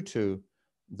 due to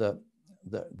the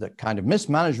kind of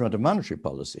mismanagement of monetary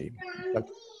policy, that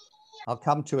I'll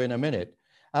come to in a minute,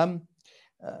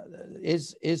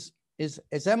 is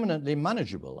eminently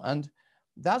manageable. And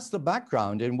that's the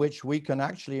background in which we can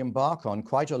actually embark on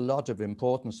quite a lot of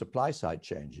important supply side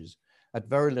changes with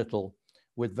very little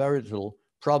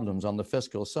problems on the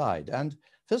fiscal side. And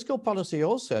fiscal policy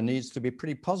also needs to be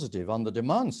pretty positive on the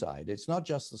demand side. It's not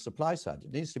just the supply side.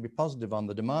 It needs to be positive on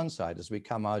the demand side as we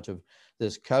come out of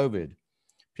this COVID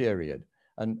period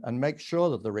and make sure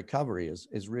that the recovery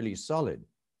is really solid.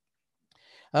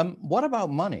 What about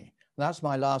money? That's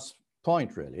my last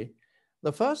point, really.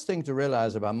 The first thing to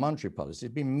realize about monetary policy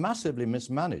has been massively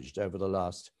mismanaged over the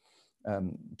last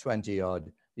 20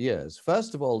 odd years.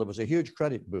 First of all, there was a huge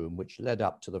credit boom, which led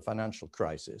up to the financial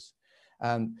crisis.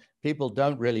 And people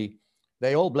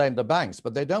they all blame the banks,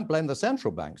 but they don't blame the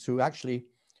central banks, who actually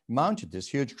mounted this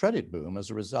huge credit boom as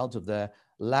a result of their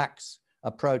lax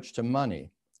approach to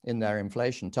money in their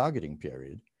inflation targeting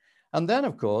period. And then,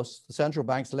 of course, the central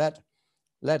banks let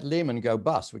Lehman go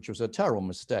bust, which was a terrible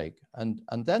mistake. And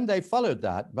then they followed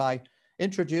that by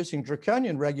introducing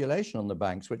draconian regulation on the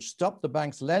banks, which stopped the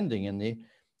banks lending in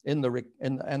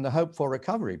the hope for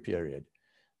recovery period.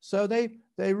 So they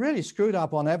really screwed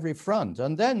up on every front.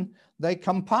 And then they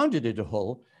compounded it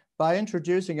all by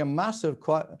introducing a massive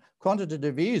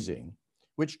quantitative easing,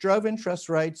 which drove interest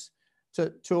rates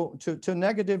to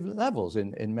negative levels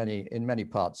in many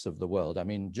parts of the world. I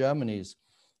mean, Germany's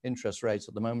interest rates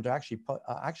at the moment are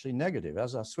actually negative,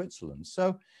 as are Switzerland's.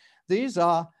 So these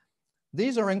are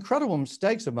incredible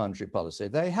mistakes of monetary policy.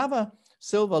 They have a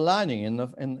silver lining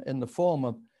in the form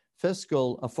of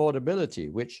fiscal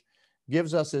affordability, which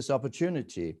gives us this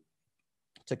opportunity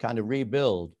to kind of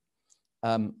rebuild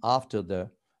after the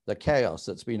chaos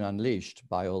that's been unleashed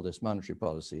by all this monetary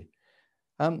policy.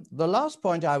 The last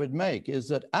point I would make is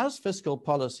that as fiscal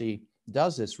policy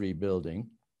does this rebuilding,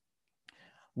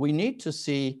 we need to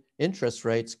see interest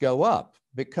rates go up,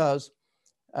 because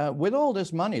with all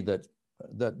this money that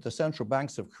the central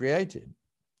banks have created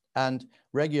and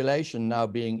regulation now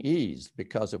being eased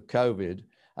because of COVID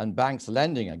and banks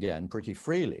lending again pretty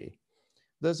freely,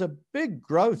 there's a big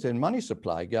growth in money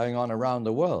supply going on around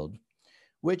the world,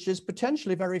 which is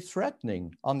potentially very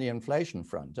threatening on the inflation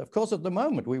front. Of course, at the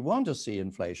moment, we want to see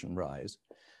inflation rise,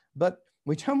 but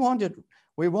we don't want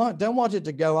it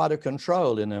to go out of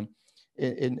control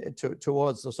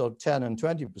towards the sort of 10 and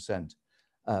 20%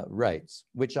 rates,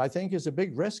 which I think is a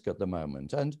big risk at the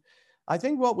moment. And I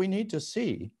think what we need to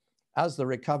see as the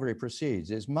recovery proceeds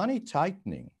is money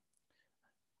tightening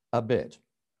a bit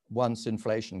once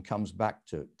inflation comes back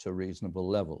to reasonable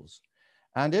levels,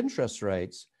 and interest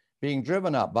rates being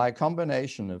driven up by a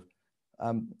combination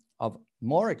of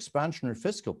more expansionary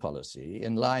fiscal policy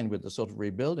in line with the sort of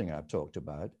rebuilding I've talked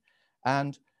about,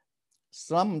 and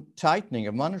some tightening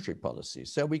of monetary policy.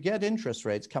 So we get interest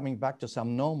rates coming back to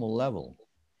some normal level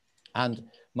and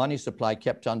money supply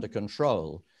kept under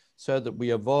control so that we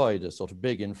avoid a sort of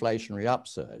big inflationary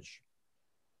upsurge.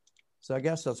 So I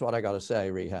guess that's what I got to say,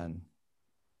 Rehan.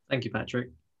 Thank you,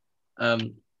 Patrick.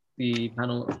 The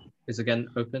panel is again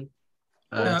open.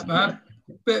 Yeah.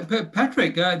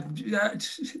 Patrick,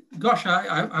 gosh,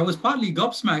 I was partly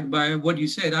gobsmacked by what you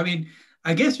said. I mean,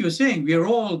 I guess you're saying we're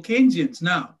all Keynesians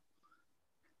now.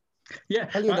 Yeah,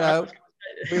 well,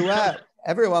 you know,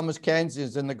 everyone was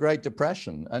Keynesians in the Great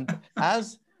Depression, and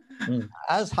as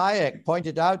Hayek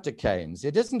pointed out to Keynes,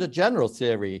 it isn't a general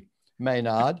theory,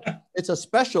 Maynard. It's a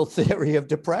special theory of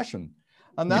depression,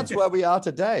 and that's where we are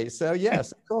today. So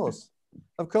yes, of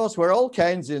course, we're all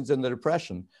Keynesians in the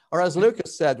Depression, or as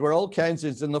Lucas said, we're all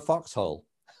Keynesians in the foxhole.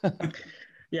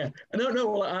 Yeah, no,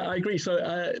 well, I agree. So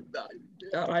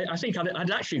I think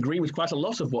I'd actually agree with quite a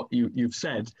lot of what you've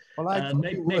said. Well,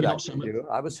 maybe not so much.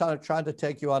 I was trying to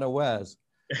take you unawares.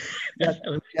 Get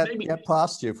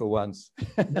past you for once.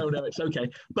 No, it's okay.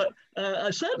 But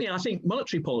certainly, I think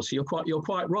monetary policy. You're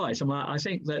quite right. I mean, I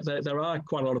think that there are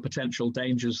quite a lot of potential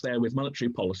dangers there with monetary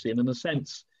policy, and in a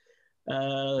sense,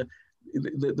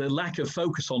 the lack of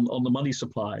focus on the money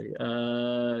supply,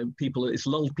 it's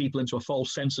lulled people into a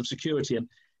false sense of security. And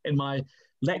in my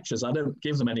lectures, I don't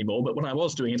give them anymore, but when I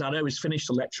was doing it, I'd always finish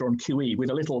the lecture on QE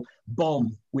with a little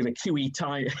bomb with a QE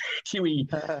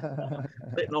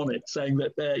written on it, saying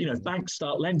that if banks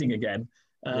start lending again,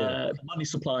 the money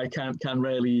supply can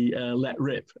really let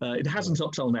rip. It hasn't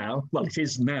up till now. Well, it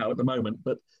is now at the moment,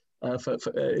 but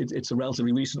it's a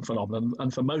relatively recent phenomenon.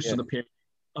 And for most of the period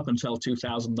up until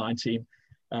 2019,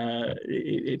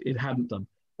 it hadn't done.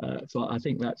 So I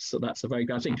think that's a very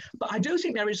good thing. But I do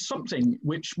think there is something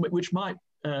which might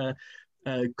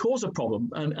cause a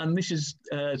problem, and this is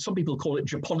some people call it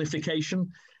Japonification.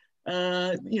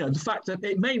 The fact that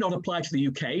it may not apply to the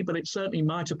UK, but it certainly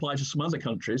might apply to some other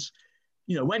countries.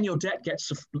 When your debt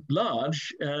gets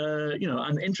large,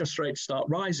 and interest rates start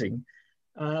rising,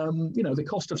 the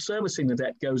cost of servicing the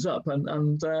debt goes up,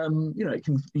 and it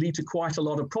can lead to quite a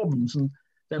lot of problems. And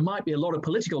there might be a lot of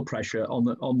political pressure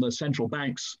on the central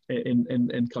banks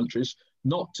in countries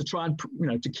not to try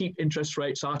and to keep interest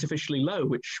rates artificially low,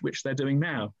 which they're doing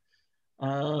now.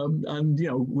 And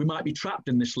we might be trapped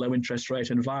in this low interest rate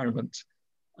environment.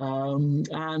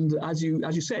 And as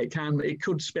you say, it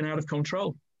could spin out of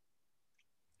control.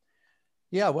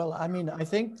 Yeah, well, I mean, I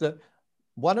think that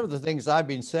one of the things I've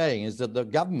been saying is that the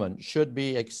government should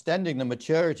be extending the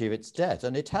maturity of its debt,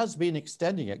 and it has been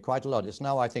extending it quite a lot. It's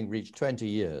now, I think, reached 20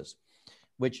 years,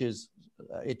 which is,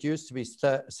 it used to be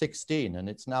 16, and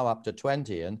it's now up to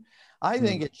 20. And I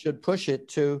think it should push it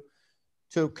to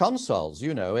consols,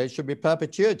 it should be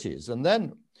perpetuities. And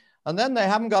then they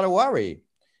haven't got to worry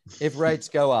if rates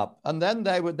go up. And then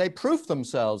they proof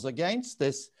themselves against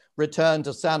this return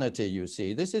to sanity, you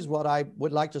see. This is what I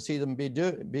would like to see them be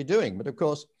doing. But of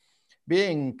course,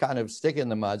 being kind of stick in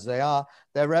the muds,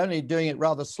 they're only doing it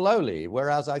rather slowly.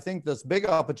 Whereas I think there's big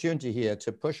opportunity here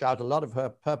to push out a lot of her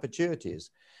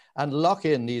perpetuities and lock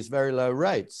in these very low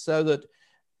rates so that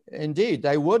indeed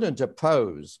they wouldn't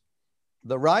oppose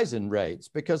the rise in rates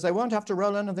because they won't have to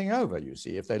roll anything over, you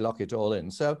see, if they lock it all in.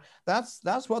 So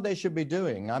that's what they should be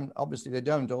doing. Obviously, they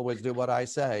don't always do what I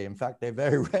say. In fact, they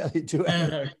very rarely do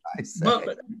anything I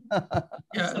say.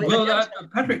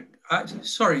 Patrick,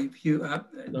 sorry if you,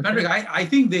 Patrick, I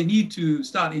think they need to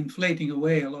start inflating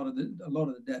away a lot of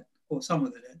the debt, or some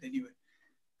of the debt anyway.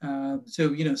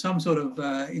 So some sort of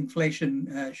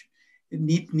inflation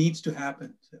needs to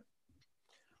happen. So.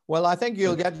 Well, I think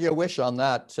you'll get your wish on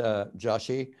that,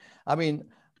 Joshi. I mean,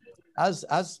 as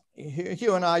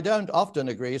Hugh and I don't often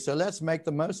agree, so let's make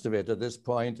the most of it at this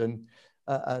point and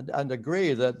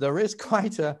agree that there is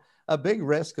quite a big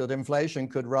risk that inflation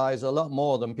could rise a lot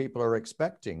more than people are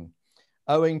expecting,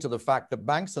 owing to the fact that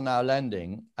banks are now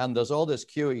lending and there's all this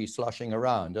QE sloshing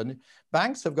around. And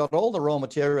banks have got all the raw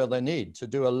material they need to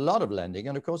do a lot of lending.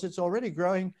 And of course, it's already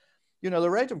growing. The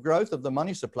rate of growth of the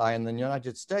money supply in the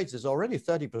United States is already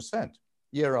 30%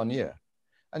 year on year.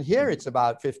 And here it's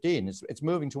about 15. It's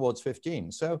moving towards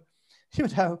 15. So,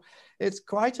 it's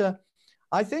quite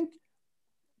I think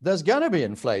there's going to be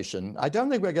inflation. I don't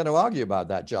think we're going to argue about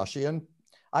that, Joshi. And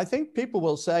I think people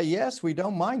will say, yes, we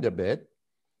don't mind a bit,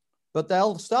 but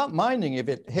they'll start minding if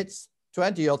it hits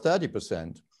 20 or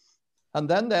 30%. And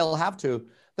then they'll have to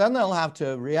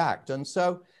react. And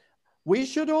so, we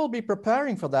should all be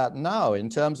preparing for that now in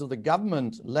terms of the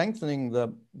government lengthening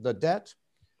the debt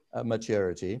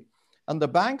maturity and the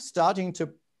banks starting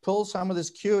to pull some of this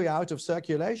QE out of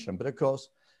circulation. But of course,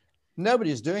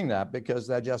 nobody's doing that because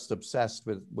they're just obsessed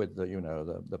with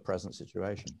the present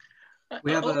situation.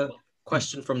 We have a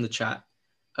question from the chat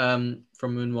from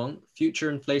Moon Wong. Future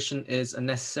inflation is a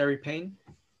necessary pain? ?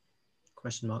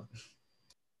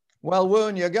 Well,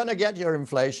 Woon, you're going to get your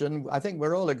inflation. I think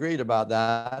we're all agreed about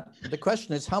that. The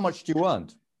question is, how much do you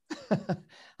want?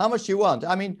 How much do you want?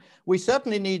 I mean, we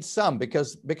certainly need some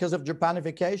because of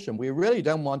Japanification. We really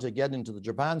don't want to get into the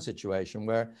Japan situation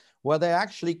where they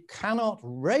actually cannot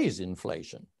raise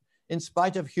inflation in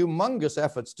spite of humongous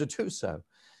efforts to do so.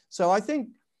 So I think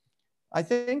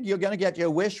you're going to get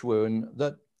your wish, Woon,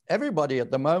 that everybody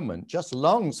at the moment just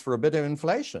longs for a bit of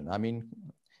inflation. I mean,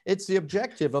 it's the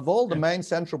objective of all the main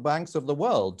central banks of the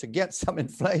world to get some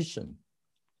inflation.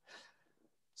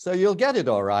 So you'll get it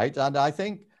all right. And I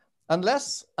think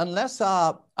unless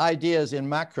our ideas in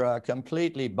macro are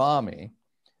completely balmy,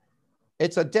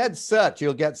 it's a dead cert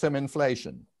you'll get some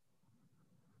inflation.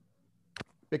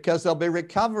 Because there'll be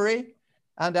recovery.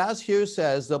 And as Hugh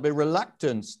says, there'll be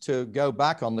reluctance to go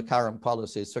back on the current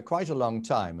policies for quite a long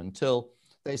time until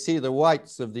they see the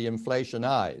whites of the inflation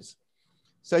eyes.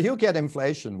 So you'll get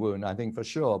inflation, Woon, I think, for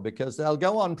sure, because they'll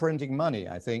go on printing money,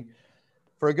 I think,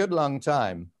 for a good long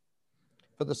time,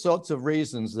 for the sorts of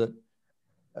reasons that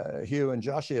Hugh and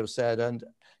Joshi have said. And,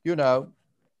 you know,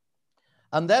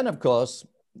 and then, of course,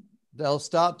 they'll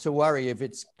start to worry if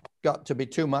it's got to be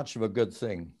too much of a good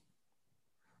thing.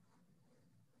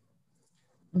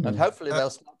 And hopefully they'll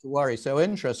start to worry. So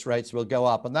interest rates will go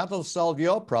up, and that'll solve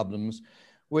your problems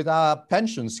with our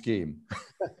pension scheme,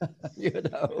 you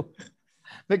know,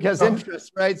 because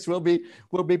interest rates will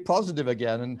be positive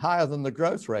again and higher than the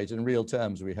growth rate in real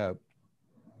terms, we hope.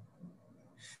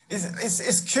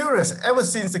 It's curious. Ever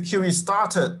since the QE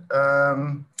started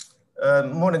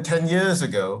more than 10 years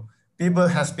ago, people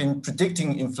has been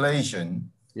predicting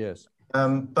inflation. Yes.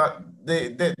 But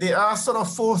there are sort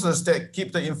of forces that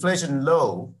keep the inflation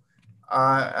low,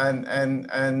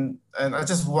 and I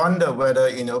just wonder whether,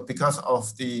 you know, because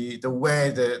of the way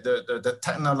the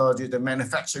technology, the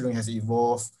manufacturing has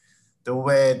evolved, the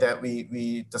way that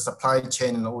the supply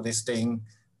chain and all this thing,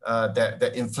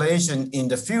 that inflation in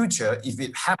the future, if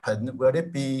it happened, will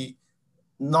it be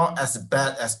not as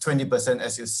bad as 20%,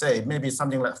 as you say, maybe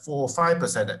something like 4 or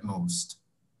 5% at most?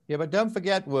 Yeah, but don't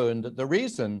forget, Woon, that the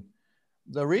reason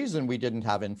we didn't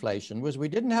have inflation was we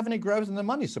didn't have any growth in the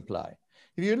money supply.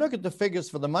 If you look at the figures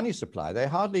for the money supply, they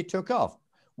hardly took off.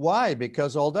 Why?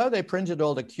 Because although they printed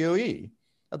all the QE,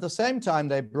 at the same time,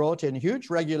 they brought in huge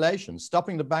regulations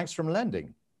stopping the banks from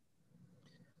lending.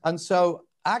 And so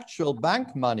actual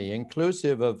bank money,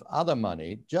 inclusive of other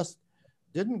money, just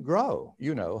didn't grow,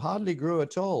 you know, hardly grew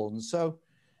at all. And so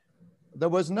there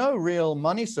was no real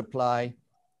money supply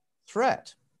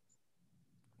threat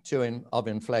of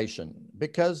inflation,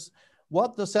 because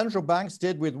what the central banks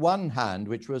did with one hand,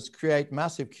 which was create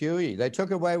massive QE, they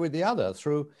took away with the other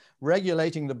through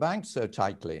regulating the banks so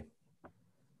tightly.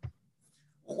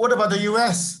 What about the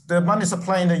US? The money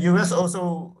supply in the US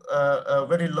also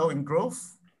very low in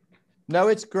growth? No,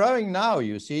 it's growing now,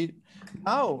 you see.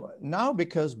 Now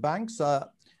because banks are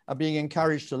being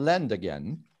encouraged to lend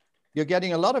again, you're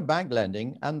getting a lot of bank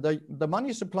lending, and the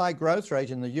money supply growth rate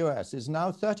in the US is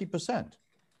now 30%.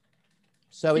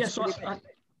 So it's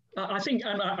I think,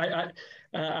 and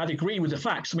I'd agree with the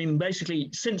facts. I mean, basically,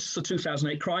 since the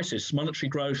 2008 crisis, monetary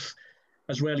growth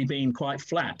has really been quite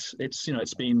flat. It's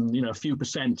been a few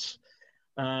percent,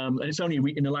 and it's only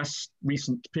in the last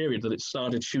recent period that it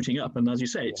started shooting up. And as you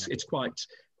say, it's quite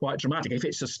dramatic. If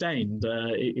it's sustained,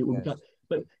 it will. Yes.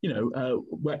 But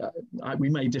we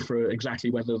may differ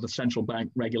exactly whether the central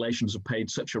bank regulations have played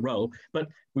such a role. But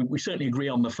we certainly agree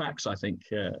on the facts, I think,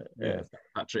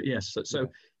 Patrick. Yes. So.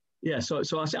 Yeah, so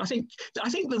I think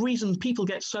the reason people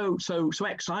get so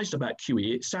excited about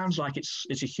QE, it sounds like it's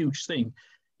a huge thing,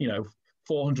 you know,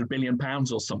 £400 billion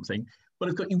or something.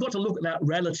 But you've got to look at that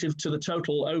relative to the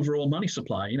total overall money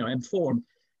supply. You know,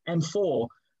 M4,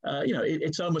 you know,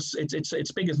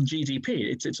 it's bigger than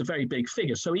GDP. It's a very big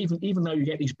figure. So even though you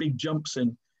get these big jumps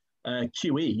in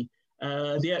QE,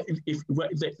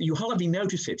 you hardly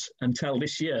notice it until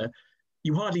this year.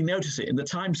 You hardly notice it in the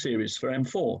time series for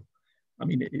M4. I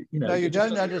mean, you know. No, you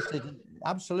don't notice it.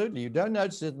 Absolutely. You don't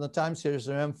notice it in the time series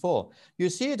of M4.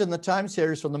 You see it in the time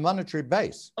series from the monetary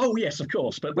base. Oh, yes, of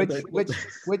course. But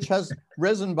which has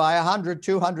risen by 100,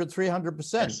 200,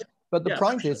 300%. Yes. But the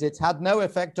point is, it's had no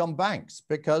effect on banks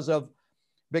because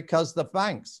the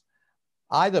banks,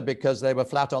 either because they were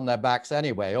flat on their backs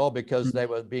anyway, or because they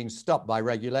were being stopped by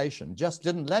regulation, just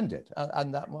didn't lend it.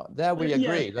 And there we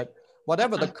agree that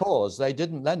whatever the cause, they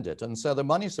didn't lend it. And so the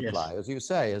money supply, as you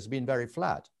say, has been very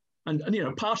flat. And you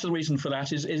know, part of the reason for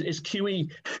that is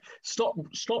QE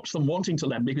stops them wanting to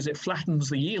lend because it flattens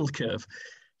the yield curve.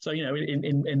 So, you know,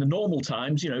 in the normal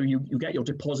times, you know, you get your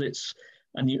deposits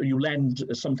and you lend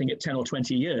something at 10 or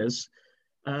 20 years,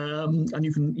 and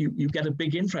you get a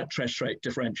big interest rate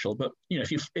differential. But, you know,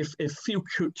 if you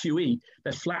QE,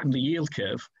 they flatten the yield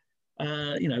curve.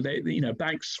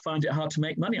 banks find it hard to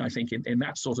make money, I think, in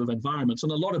that sort of environment.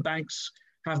 And a lot of banks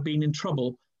have been in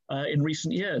trouble in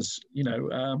recent years,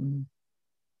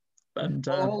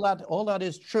 all that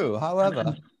is true.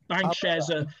 However, bank shares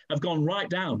have gone right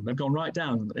down. They've gone right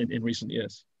down in recent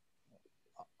years.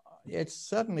 It's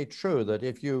certainly true that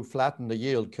if you flatten the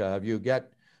yield curve, you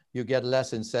get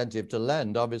less incentive to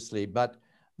lend, obviously. But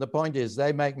the point is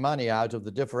they make money out of the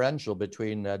differential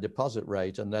between their deposit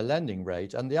rate and their lending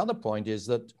rate. And the other point is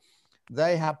that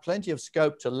they have plenty of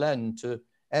scope to lend to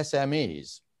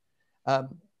SMEs,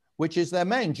 which is their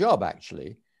main job,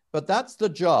 actually. But that's the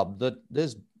job that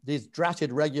these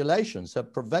dratted regulations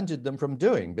have prevented them from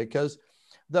doing, because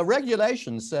the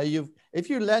regulations say if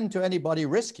you lend to anybody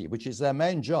risky, which is their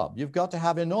main job, you've got to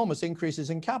have enormous increases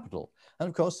in capital. And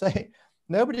of course,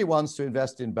 nobody wants to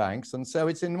invest in banks. And so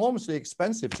it's enormously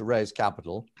expensive to raise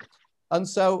capital. And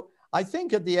so I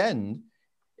think at the end,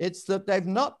 it's that they've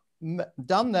not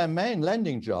done their main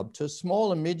lending job to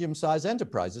small and medium-sized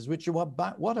enterprises, which are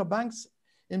what are banks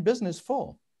in business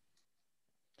for?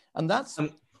 And that's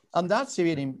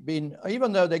been,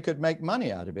 even though they could make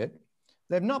money out of it,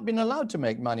 they've not been allowed to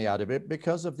make money out of it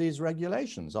because of these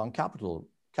regulations on capital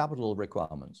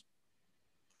requirements.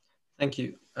 Thank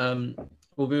you.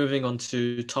 We'll be moving on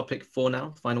to topic 4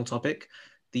 now, final topic,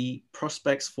 the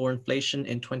prospects for inflation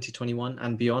in 2021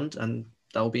 and beyond, and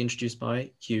that will be introduced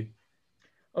by Hugh.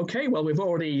 Okay, well, we've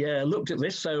already looked at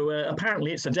this, so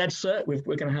apparently it's a dead cert.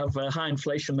 We're going to have high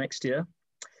inflation next year.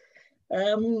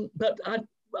 But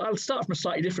I'll start from a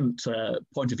slightly different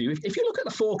point of view. If you look at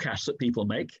the forecasts that people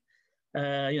make,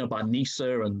 by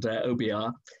NISA and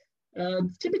OBR,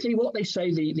 typically what they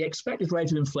say the expected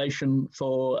rate of inflation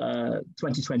for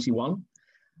 2021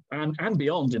 and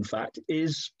beyond, in fact,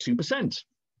 is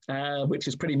 2%, which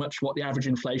is pretty much what the average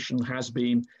inflation has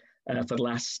been for the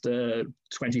last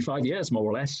 25 years, more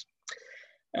or less.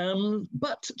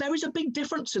 But there is a big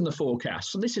difference in the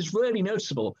forecasts, and this is really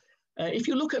noticeable. If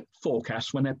you look at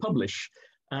forecasts when they're published,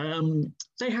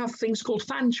 they have things called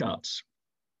fan charts.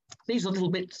 These are little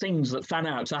bit things that fan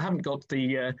out. I haven't got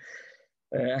the,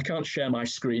 I can't share my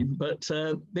screen, but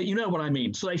you know what I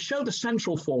mean. So they show the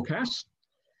central forecast,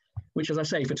 which, as I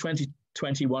say, for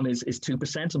 2021 is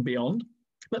 2% and beyond.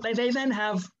 But they then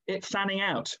have it fanning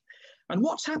out. And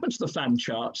what's happened to the fan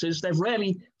charts is they've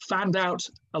really fanned out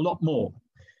a lot more.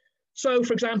 So,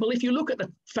 for example, if you look at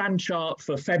the fan chart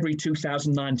for February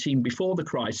 2019, before the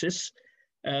crisis,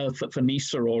 for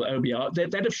NISA or OBR,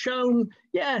 they'd have shown,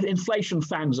 inflation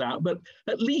fans out, but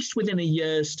at least within a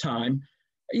year's time,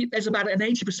 there's about an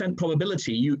 80%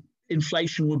 probability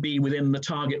inflation would be within the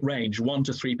target range, 1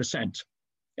 to 3%.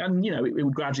 And, it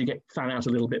would gradually fan out a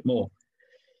little bit more.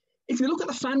 If you look at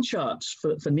the fan charts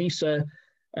for NISA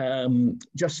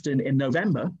just in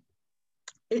November,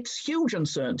 it's huge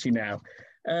uncertainty now.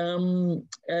 So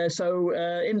there's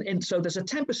a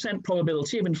 10%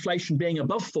 probability of inflation being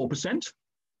above 4%.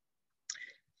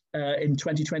 In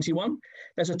 2021,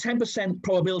 there's a 10%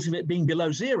 probability of it being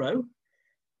below 0,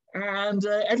 and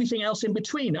everything else in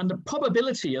between. And the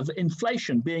probability of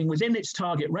inflation being within its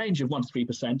target range of 1 to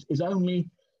 3% is only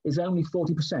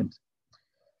 40%.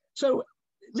 So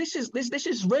this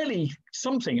is really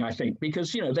something, I think,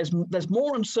 because there's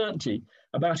more uncertainty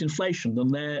about inflation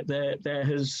than there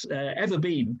has ever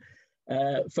been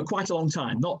for quite a long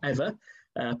time. Not ever.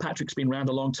 Patrick's been around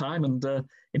a long time, and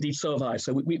indeed so have I.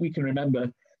 So we can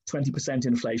remember 20%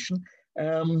 inflation.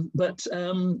 But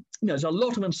there's a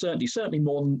lot of uncertainty, certainly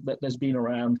more than that there's been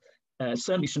around,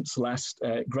 certainly since the last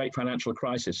great financial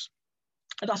crisis.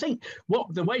 And I think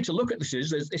the way to look at this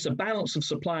is it's a balance of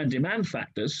supply and demand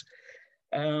factors.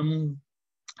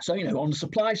 So, on the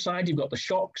supply side, you've got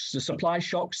the supply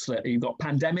shocks, you've got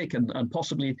pandemic and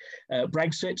possibly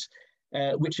Brexit,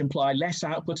 which imply less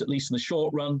output, at least in the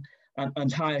short run,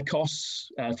 and higher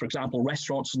costs, for example,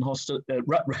 restaurants and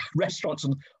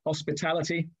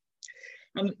hospitality.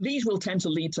 And these will tend to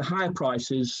lead to higher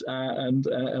prices and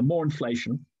more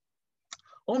inflation.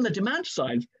 On the demand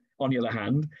side, on the other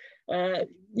hand,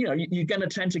 you're going to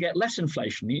tend to get less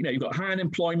inflation. You've got high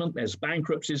unemployment, there's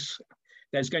bankruptcies,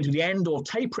 there's going to be the end or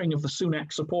tapering of the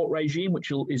Sunak support regime,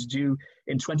 which is due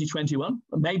in 2021.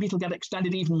 Maybe it'll get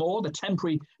extended even more. The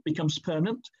temporary becomes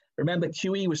permanent. Remember,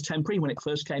 QE was temporary when it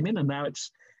first came in, and now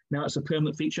it's a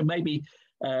permanent feature. Maybe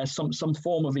some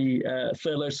form of the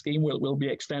furlough scheme will be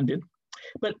extended.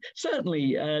 But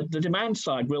certainly, the demand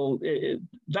side will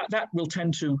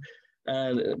tend to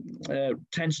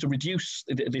reduce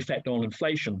the effect on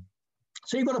inflation.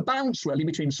 So you've got a balance really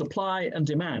between supply and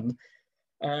demand.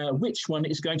 Which one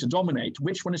is going to dominate?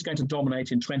 Which one is going to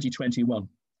dominate in 2021?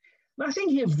 And I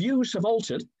think here views have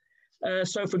altered.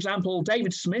 So, for example,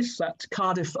 David Smith, that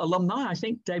Cardiff alumni, I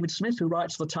think, David Smith, who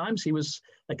writes for the Times, he was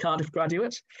a Cardiff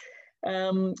graduate.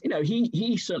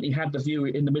 He certainly had the view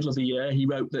in the middle of the year. He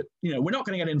wrote that, we're not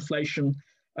going to get inflation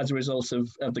as a result of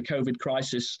the COVID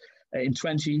crisis in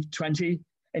 2020.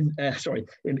 In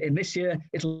this year,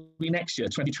 it'll be next year,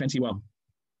 2021.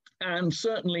 And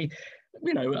certainly,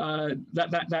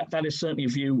 that is certainly a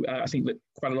view I think that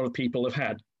quite a lot of people have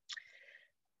had.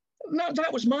 No,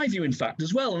 that was my view, in fact,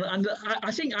 as well. And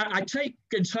I think I take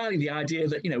entirely the idea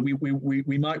that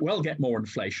we might well get more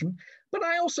inflation, but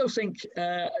I also think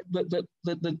that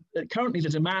currently the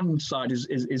demand side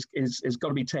is got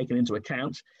to be taken into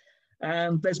account,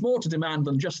 and there's more to demand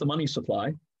than just the money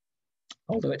supply,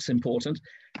 although it's important,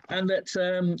 and that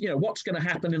what's going to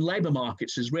happen in labour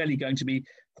markets is really going to be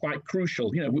quite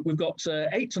crucial. We've got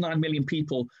 8 to 9 million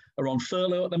people are on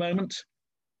furlough at the moment.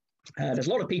 There's a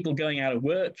lot of people going out of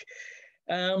work,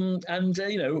 and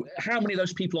how many of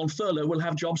those people on furlough will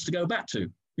have jobs to go back to?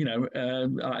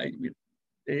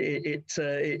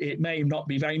 It may not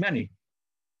be very many.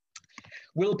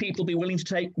 Will people be willing to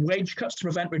take wage cuts to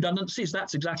prevent redundancies?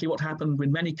 That's exactly what happened with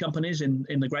many companies in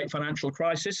the great financial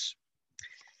crisis.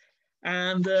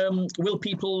 And will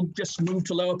people just move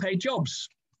to lower paid jobs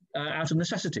out of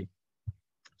necessity?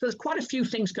 So there's quite a few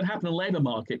things can happen in the labour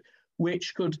market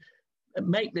which could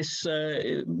make this,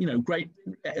 lead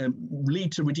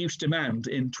to reduced demand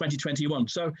in 2021.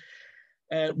 So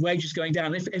wages going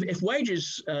down. If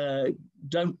wages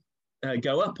don't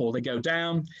go up or they go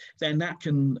down, then that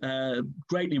can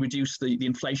greatly reduce the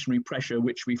inflationary pressure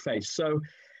which we face. So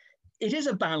it is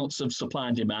a balance of supply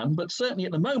and demand, but certainly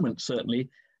at the moment,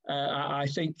 I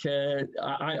think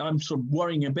I'm sort of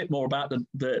worrying a bit more about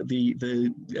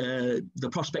the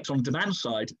prospects on the demand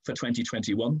side for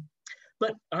 2021.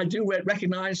 But I do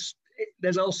recognise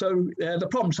there's also the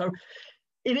problem. So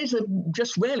it is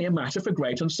just really a matter for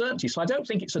great uncertainty. So I don't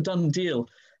think it's a done deal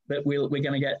that we're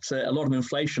going to get a lot of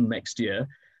inflation next year.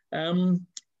 In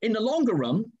the longer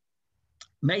run,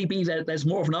 maybe there's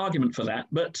more of an argument for that,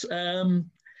 but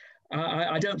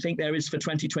I don't think there is for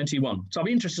 2021. So I'll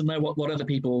be interested to know what other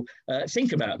people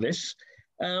think about this.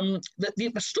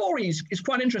 The story is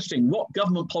quite interesting, what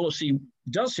government policy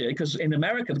does here, because in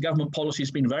America, the government policy has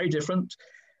been very different.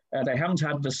 They haven't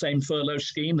had the same furlough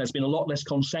scheme. There's been a lot less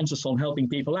consensus on helping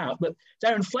people out, but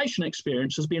their inflation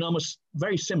experience has been almost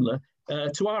very similar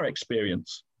to our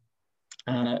experience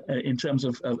in terms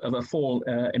of a fall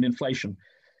in inflation.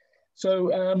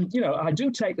 So, I do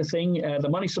take the thing, the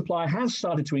money supply has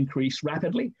started to increase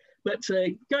rapidly, but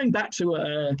going back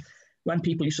to when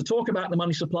people used to talk about the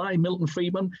money supply, Milton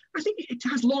Friedman, I think it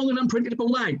has long and unpredictable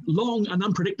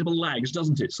lags,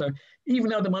 doesn't it? So even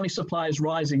though the money supply is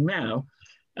rising now,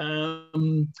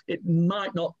 it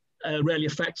might not really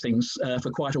affect things for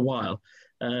quite a while.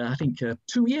 I think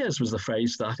 2 years was the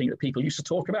phrase that I think that people used to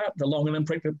talk about, the long and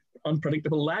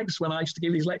unpredictable lags when I used to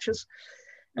give these lectures.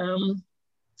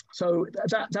 So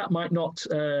that might not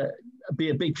be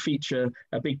a big feature,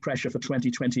 a big pressure for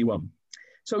 2021.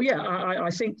 So yeah, I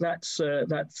think that's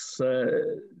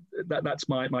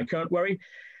my current worry.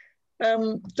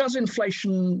 Does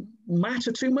inflation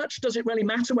matter too much? Does it really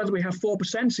matter whether we have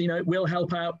 4%? It will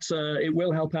help out. It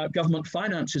will help out government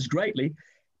finances greatly,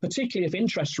 particularly if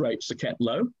interest rates are kept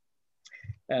low.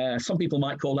 Some people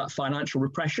might call that financial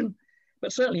repression,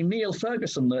 but certainly Neil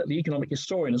Ferguson, the economic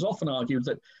historian, has often argued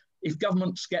that if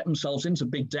governments get themselves into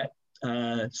big debt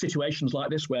situations like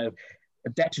this, where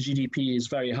debt to GDP is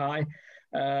very high,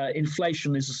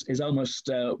 inflation is almost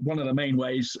one of the main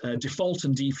ways. Default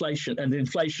and deflation and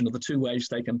inflation are the two ways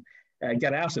they can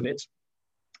get out of it.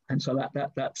 And so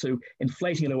that so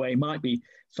inflating it away might be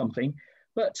something.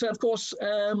 But of course,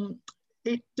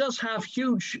 it does have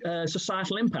huge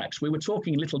societal impacts. We were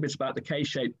talking a little bit about the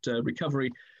K-shaped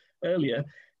recovery earlier.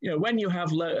 When you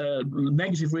have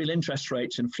negative real interest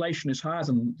rates, inflation is higher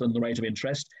than the rate of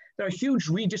interest. There are huge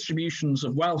redistributions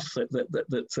of wealth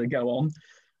that go on,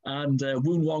 and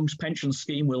Woon Wong's pension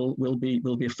scheme will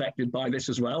be affected by this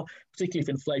as well, particularly if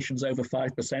inflation is over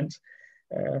 5%.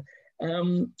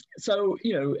 And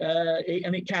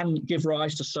it can give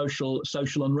rise to social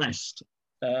unrest.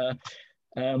 There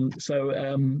are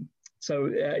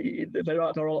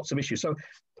lots of issues. So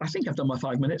I think I've done my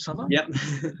 5 minutes, have I? Yep.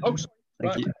 Oh, sorry.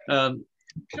 Thank you.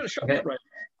 Should have shot that right.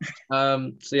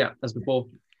 So yeah, as before,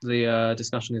 the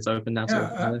discussion is open now.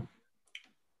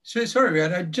 So sorry,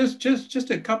 Riyad,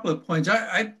 just a couple of points.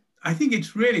 I think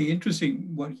it's really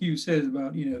interesting what Hugh says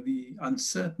about the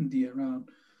uncertainty around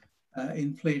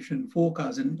inflation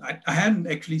forecasts, and I hadn't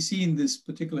actually seen this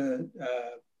particular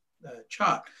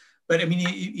chart, But I mean,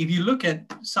 if you look at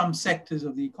some sectors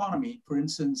of the economy, for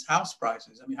instance, house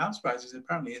prices, I mean, house prices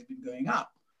apparently has been going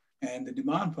up, and the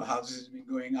demand for houses has been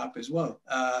going up as well.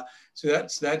 So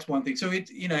that's one thing. So it,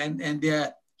 you know, and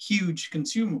they're huge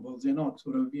consumables. They're not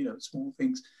sort of, you know, small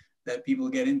things that people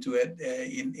get into it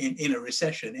in a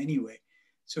recession anyway.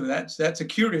 So that's a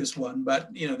curious one.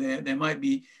 But you know, there might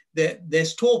be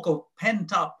there's talk of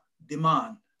pent up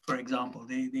demand, for example.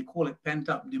 They call it pent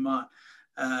up demand,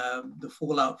 the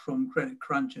fallout from credit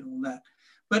crunch and all that.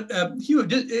 But Hugh,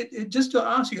 just to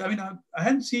ask you, I mean, I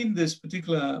hadn't seen this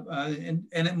particular,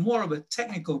 and more of a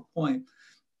technical point.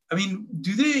 I mean,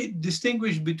 do they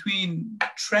distinguish between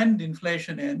trend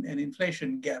inflation and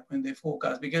inflation gap when they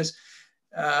forecast? Because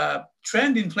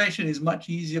trend inflation is much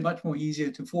more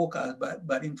easier to forecast,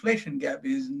 but inflation gap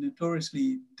is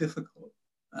notoriously difficult,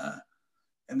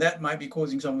 and that might be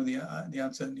causing some of the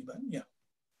uncertainty. But yeah.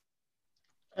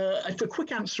 The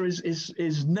quick answer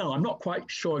is no. I'm not quite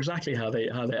sure exactly how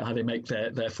they make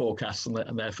their forecasts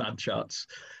and their fan charts.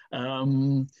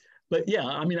 But yeah,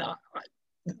 I mean,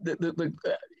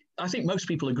 I think most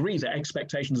people agree that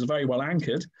expectations are very well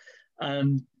anchored,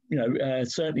 and you know,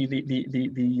 certainly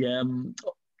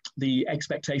the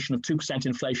expectation of 2%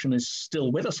 inflation is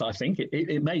still with us. I think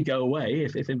it may go away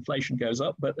if inflation goes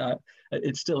up, but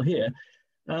it's still here.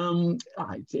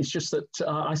 It's just that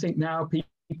I think now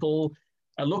people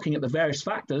are looking at the various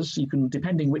factors. You can,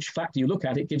 depending which factor you look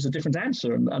at, it gives a different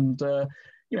answer. And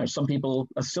you know, some people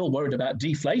are still worried about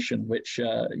deflation, which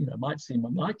you know, might seem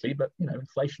unlikely, but you know,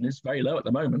 inflation is very low at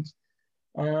the moment.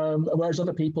 Whereas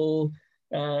other people,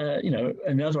 you know,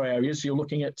 in other areas, you're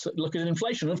looking at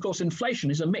inflation. And of course,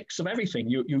 inflation is a mix of everything.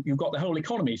 You've got the whole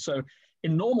economy. So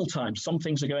in normal times, some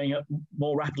things are going up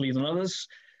more rapidly than others.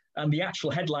 And the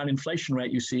actual headline inflation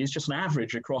rate you see is just an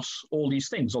average across all these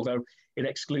things, although it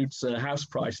excludes house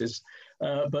prices.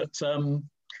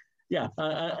 Yeah,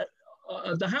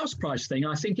 the house price thing,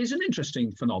 I think, is an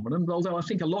interesting phenomenon, although I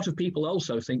think a lot of people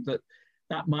also think that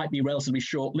that might be relatively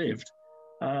short-lived.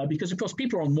 Because, of course,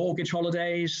 people are on mortgage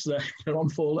holidays, they're on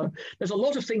furlough. There's a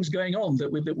lot of things going on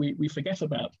that we forget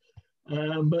about.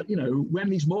 But, you know, when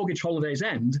these mortgage holidays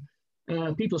end,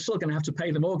 people are still going to have to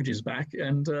pay the mortgages back,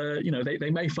 and you know,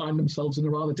 they may find themselves in a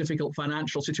rather difficult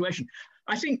financial situation.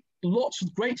 I think lots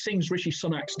of great things Rishi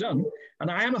Sunak's done,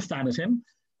 and I am a fan of him,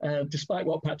 despite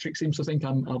what Patrick seems to think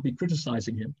I'll be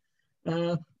criticising him.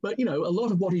 But you know, a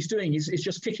lot of what he's doing is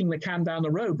just kicking the can down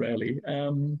the road, really.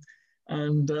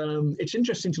 It's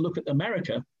interesting to look at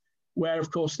America, where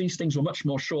of course these things were much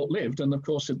more short-lived, and of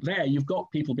course there you've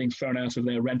got people being thrown out of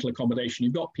their rental accommodation,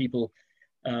 you've got people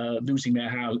losing their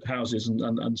houses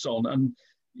and so on. And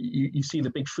you see the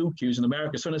big food queues in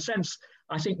America. So in a sense,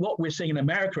 I think what we're seeing in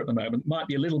America at the moment might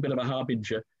be a little bit of a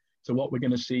harbinger to what we're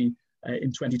going to see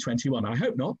in 2021. I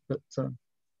hope not, but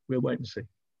we'll wait and see.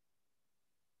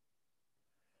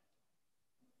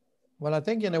 Well, I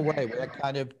think in a way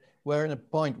we're in a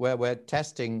point where we're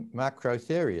testing macro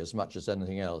theory as much as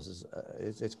anything else.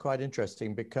 It's quite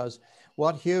interesting, because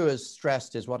what Hugh has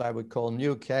stressed is what I would call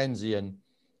new Keynesian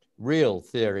real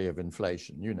theory of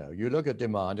inflation. You know, you look at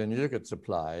demand and you look at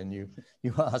supply, and you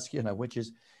ask, you know, which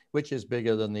is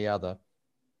bigger than the other,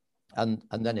 and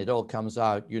then it all comes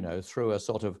out, you know, through a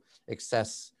sort of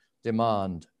excess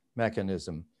demand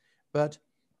mechanism. But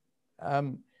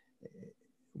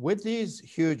with these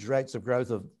huge rates of growth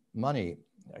of money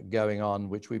going on,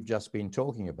 which we've just been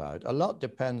talking about, a lot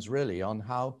depends really on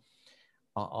how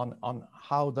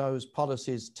those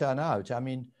policies turn out. I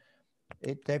mean,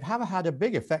 they've had a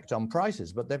big effect on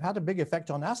prices, but they've had a big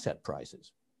effect on asset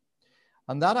prices.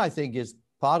 And that, I think, is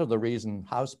part of the reason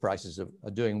house prices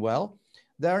are doing well.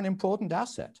 They're an important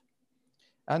asset.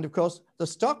 And of course, the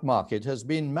stock market has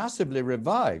been massively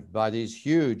revived by these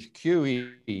huge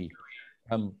QE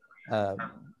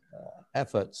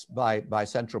efforts by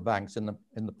central banks in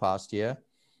the past year.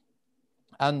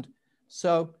 And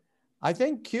so I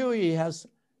think QE has,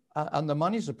 and the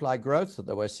money supply growth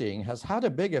that we're seeing has had a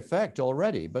big effect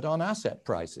already, but on asset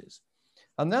prices.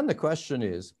 And then the question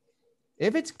is,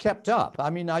 if it's kept up, I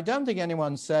mean, I don't think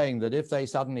anyone's saying that if they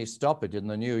suddenly stop it in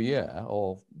the new year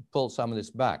or pull some of this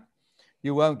back,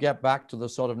 you won't get back to the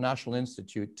sort of National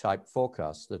Institute type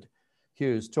forecast that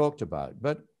Hugh's talked about.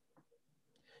 But,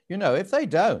 you know, if they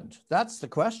don't, that's the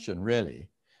question, really.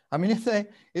 I mean,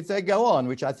 if they go on,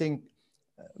 which I think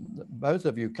both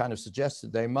of you kind of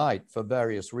suggested they might for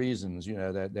various reasons, you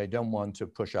know, they don't want to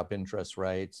push up interest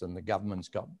rates, and the government's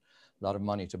got a lot of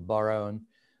money to borrow,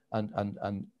 and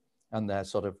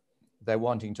they're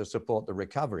wanting to support the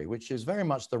recovery, which is very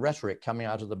much the rhetoric coming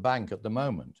out of the bank at the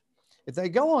moment. If they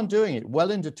go on doing it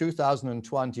well into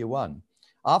 2021,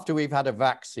 after we've had a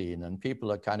vaccine and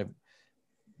people are kind of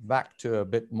back to a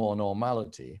bit more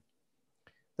normality,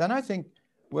 then I think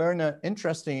we're in an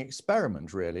interesting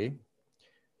experiment, really.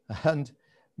 And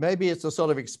maybe it's a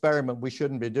sort of experiment we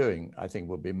shouldn't be doing, I think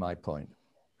would be my point.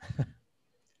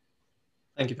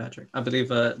 Thank you, Patrick. I believe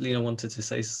Lena wanted to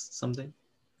say something.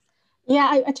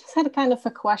 Yeah, I just had a kind of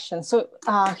a question. So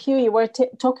Hugh, you were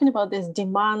talking about this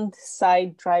demand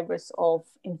side drivers of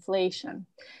inflation.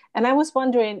 And I was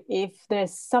wondering if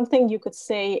there's something you could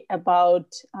say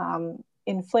about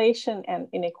inflation and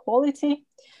inequality,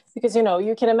 because, you know,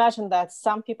 you can imagine that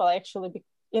some people actually,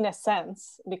 in a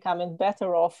sense, becoming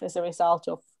better off as a result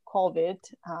of COVID,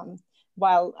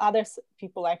 while other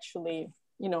people actually,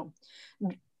 you know,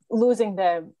 losing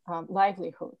their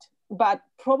livelihood. But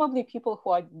probably people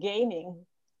who are gaining,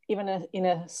 even in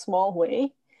a small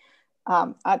way,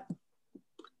 are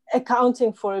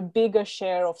accounting for a bigger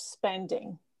share of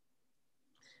spending.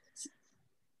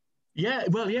 Yeah,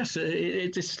 well, yes,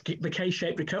 it's the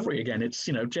K-shaped recovery again. It's,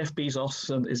 you know, Jeff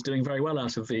Bezos is doing very well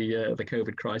out of the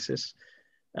COVID crisis.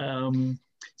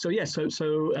 So yeah,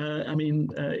 I mean,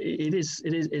 it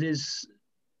is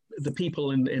the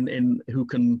people in who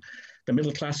can, the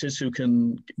middle classes who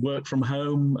can work from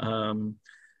home,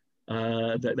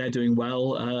 that they're doing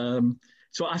well.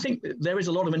 So I think there is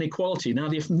a lot of inequality. Now,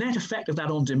 the net effect of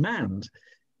that on demand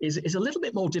is a little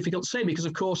bit more difficult to say, because,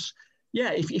 of course,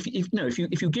 yeah,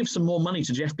 if you give some more money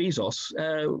to Jeff Bezos,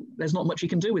 there's not much he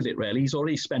can do with it, really. He's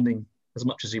already spending as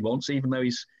much as he wants, even though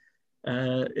he's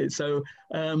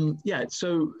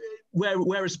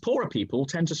whereas poorer people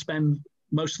tend to spend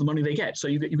most of the money they get. So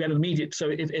you get an immediate. So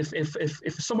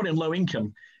if someone in low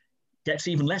income gets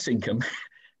even less income,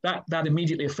 that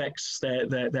immediately affects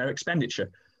their expenditure.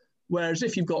 Whereas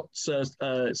if you've got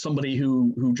somebody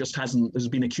who just has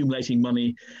been accumulating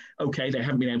money, okay, they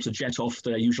haven't been able to jet off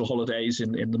their usual holidays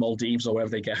in the Maldives or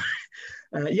wherever they go.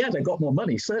 Yeah, they've got more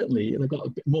money, certainly. They've got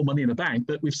a bit more money in the bank,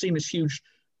 but we've seen this huge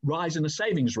rise in the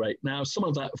savings rate. Now, some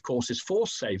of that, of course, is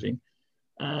forced saving.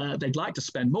 They'd like to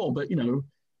spend more, but,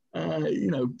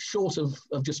 short of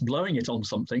just blowing it on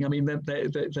something, I mean,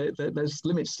 there's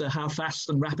limits to how fast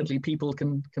and rapidly people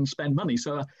can spend money.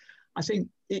 So I think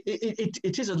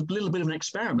it is a little bit of an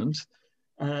experiment.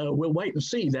 We'll wait and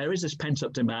see. There is this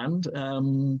pent-up demand.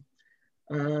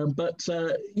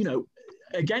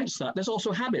 Against that, there's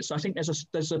also habits. I think there's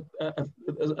a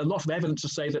lot of evidence to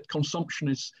say that consumption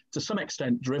is to some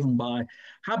extent driven by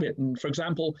habit. And for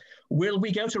example, will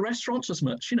we go to restaurants as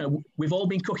much? You know, we've all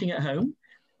been cooking at home.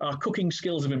 Our cooking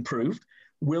skills have improved.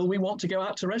 Will we want to go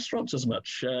out to restaurants as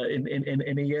much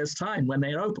in a year's time when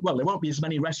they're open? Well, there won't be as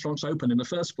many restaurants open in the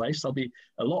first place. There'll be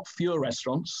a lot fewer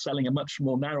restaurants selling a much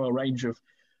more narrow range of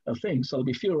things. So there'll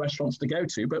be fewer restaurants to go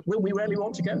to, but will we really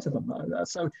want to go to them?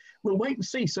 So we'll wait and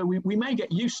see. So we may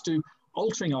get used to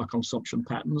altering our consumption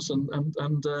patterns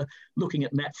and looking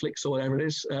at Netflix or whatever it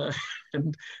is,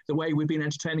 and the way we've been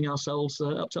entertaining ourselves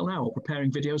up till now, or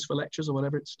preparing videos for lectures or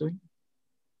whatever it's doing.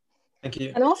 Thank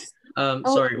you. And also,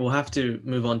 sorry, we'll have to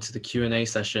move on to the Q&A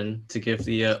session to give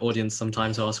the audience some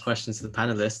time to ask questions to the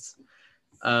panelists.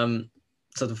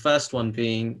 So the first one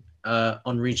being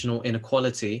on regional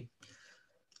inequality.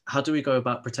 How do we go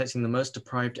about protecting the most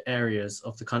deprived areas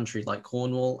of the country, like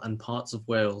Cornwall and parts of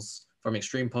Wales, from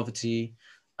extreme poverty,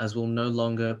 as we'll no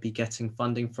longer be getting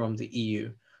funding from the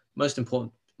EU? Most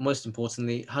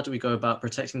importantly, how do we go about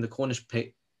protecting the Cornish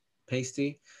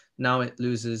pasty now it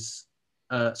loses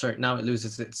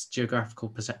its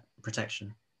geographical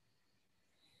protection?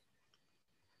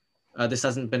 This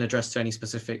hasn't been addressed to any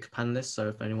specific panelists, so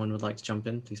if anyone would like to jump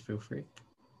in, please feel free.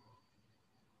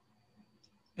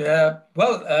 I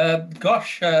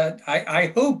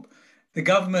hope the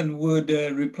government would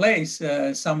replace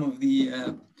some of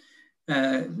the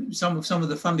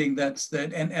funding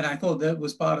and I thought that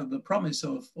was part of the promise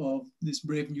of this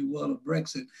brave new world of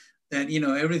Brexit, that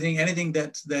anything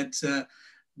that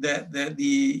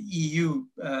the EU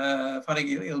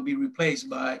funding, it'll be replaced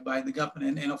by the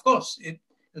government, and of course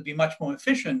it'll be much more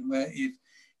efficient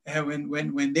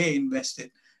when they invest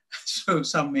it. So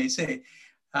some may say.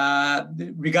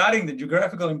 Regarding the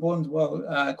geographical importance, well,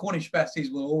 Cornish pasties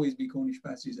will always be Cornish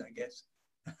pasties, I guess.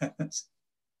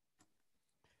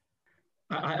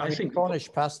 I think Cornish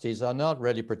pasties are not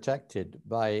really protected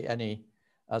by any,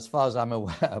 as far as I'm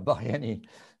aware, by any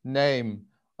name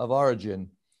of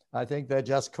origin. I think they're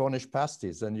just Cornish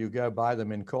pasties, and you go buy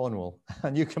them in Cornwall,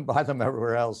 and you can buy them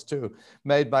everywhere else too,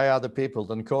 made by other people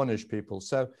than Cornish people.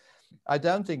 So I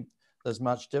don't think there's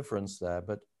much difference there.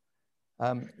 But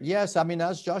yes, I mean,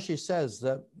 as Joshi says,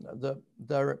 the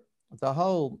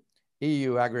whole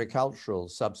EU agricultural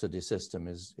subsidy system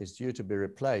is due to be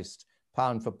replaced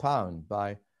pound for pound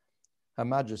by Her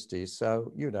Majesty.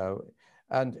 So,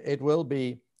 And it will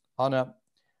be on a,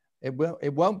 it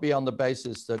won't be on the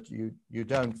basis that you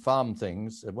don't farm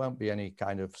things. It won't be any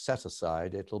kind of set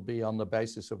aside. It'll be on the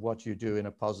basis of what you do in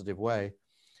a positive way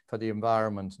for the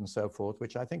environment and so forth,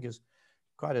 which I think is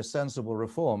quite a sensible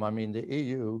reform. I mean, the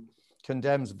EU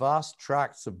condemns vast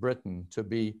tracts of Britain to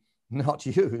be not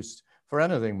used for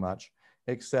anything much,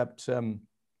 except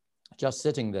just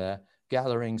sitting there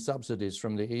gathering subsidies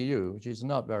from the EU, which is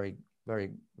not very,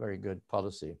 very, very good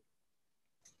policy.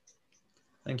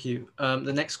 Thank you.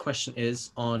 The next question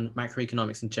is on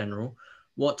macroeconomics in general.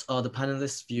 What are the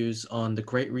panelists' views on the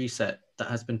Great Reset that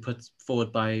has been put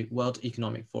forward by World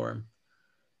Economic Forum?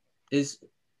 Is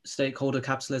stakeholder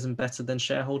capitalism better than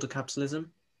shareholder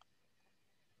capitalism?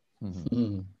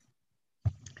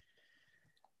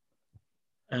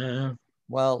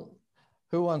 Well,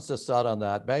 who wants to start on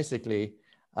that? Basically,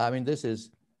 I mean, this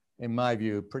is, in my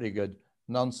view, pretty good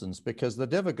nonsense, because the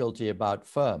difficulty about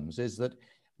firms is that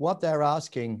what they're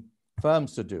asking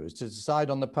firms to do is to decide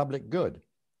on the public good.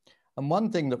 And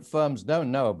one thing that firms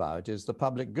don't know about is the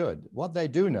public good. What they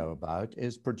do know about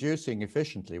is producing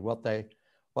efficiently what they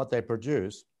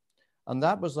produce. And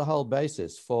that was the whole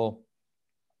basis for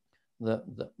the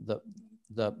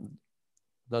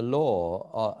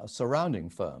law surrounding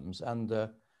firms and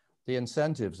the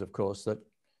incentives, of course, that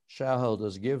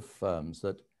shareholders give firms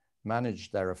that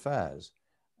manage their affairs.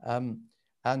 And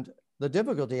the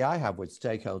difficulty I have with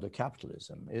stakeholder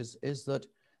capitalism is that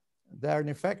they're in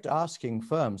effect asking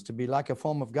firms to be like a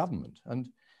form of government. And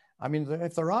I mean,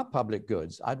 if there are public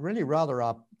goods, I'd really rather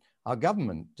our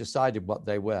government decided what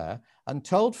they were and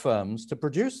told firms to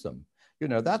produce them. You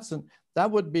know,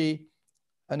 that would be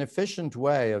an efficient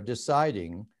way of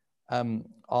deciding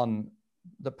on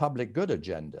the public good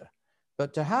agenda.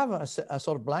 But to have a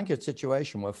sort of blanket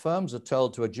situation where firms are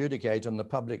told to adjudicate on the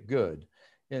public good,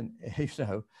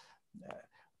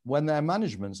 when their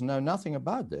managements know nothing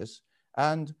about this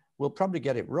and will probably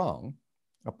get it wrong,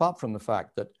 apart from the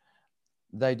fact that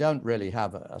they don't really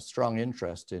have a strong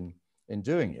interest in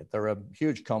doing it. There are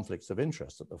huge conflicts of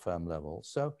interest at the firm level.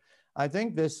 So I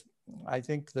think this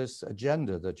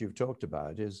agenda that you've talked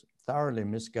about is thoroughly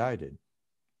misguided.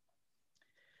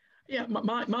 Yeah,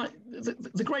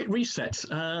 the Great Reset.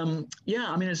 Yeah,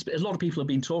 I mean, a lot of people have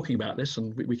been talking about this,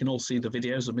 and we can all see the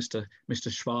videos of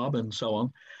Mr. Schwab and so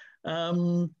on.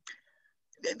 I'm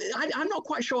not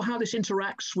quite sure how this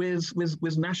interacts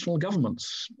with national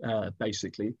governments.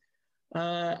 Basically,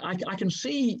 I can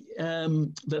see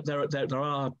that there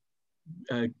are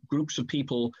groups of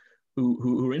people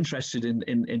who are interested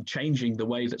in changing the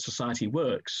way that society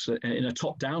works in a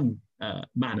top-down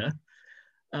manner.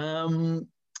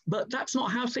 But that's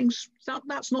not how things.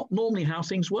 That's not normally how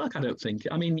things work, I don't think.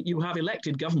 I mean, you have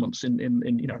elected governments in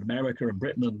America and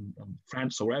Britain and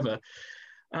France or wherever,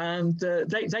 and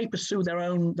they pursue their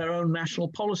own national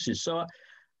policies. So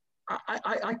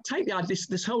I take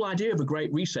this whole idea of a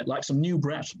Great Reset, like some new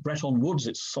Bretton Woods.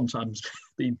 It's sometimes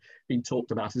been talked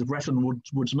about as a Bretton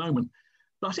Woods moment.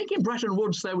 But I think in Bretton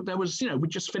Woods there was, we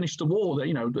just finished the war.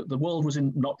 The world was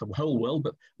in, not the whole world,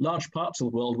 but large parts of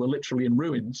the world were literally in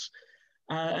ruins.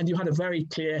 And you had a very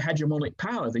clear hegemonic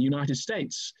power, the United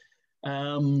States,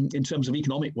 in terms of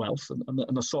economic wealth,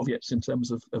 and the Soviets in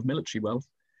terms of military wealth,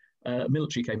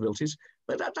 military capabilities.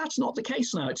 But that's not the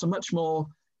case now. It's a much more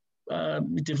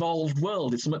devolved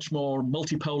world. It's a much more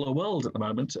multipolar world at the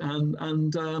moment.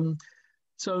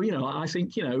 So, I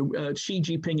think, Xi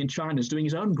Jinping in China is doing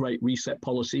his own Great Reset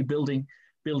policy, building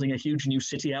a huge new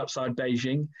city outside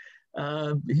Beijing.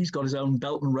 He's got his own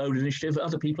Belt and Road Initiative.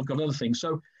 Other people have got other things.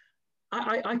 So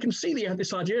I can see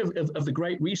this idea of the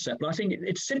Great Reset, but I think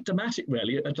it's symptomatic,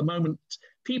 really. At the moment,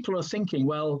 people are thinking,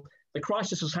 well, the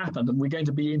crisis has happened and we're going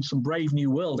to be in some brave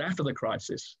new world after the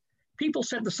crisis. People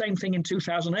said the same thing in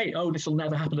 2008. Oh, this will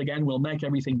never happen again. We'll make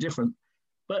everything different.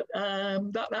 But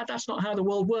that's not how the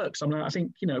world works. I mean, I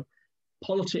think,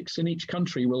 politics in each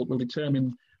country will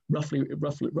determine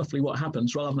roughly what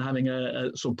happens, rather than having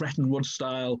a sort of Bretton Woods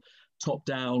style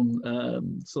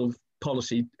top-down sort of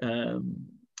policy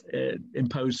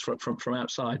imposed from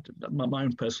outside. My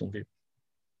own personal view.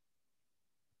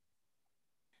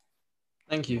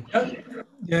 Thank you.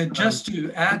 Yeah, just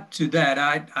to add to that,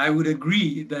 I would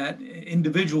agree that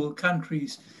individual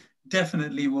countries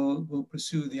definitely will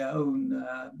pursue their own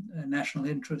national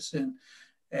interests,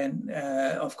 and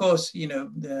of course,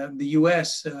 the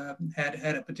US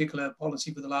had a particular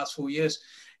policy for the last 4 years,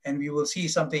 and we will see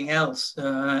something else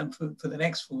for the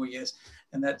next 4 years,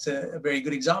 and that's a very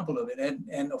good example of it.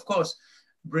 And of course,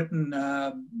 Britain,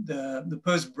 the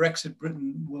post-Brexit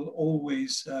Britain will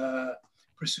always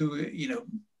pursue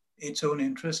its own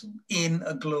interests in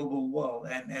a global world,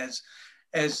 and as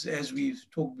as we've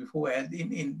talked before,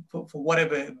 for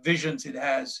whatever visions it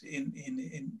has in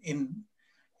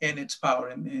its power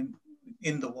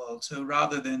in the world. So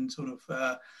rather than sort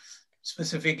of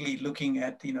specifically looking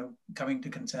at, coming to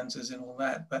consensus and all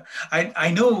that. But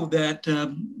I know that,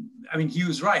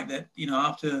 Hugh's right that,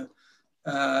 after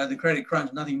the credit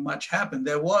crunch, nothing much happened.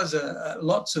 There was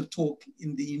lots of talk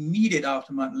in the immediate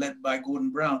aftermath led by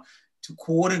Gordon Brown to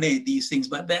coordinate these things,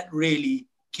 but that really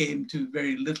came to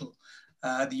very little.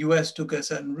 The US took a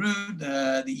certain route,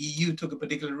 the EU took a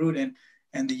particular route,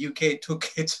 and the UK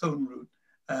took its own route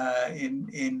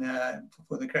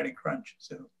for the credit crunch.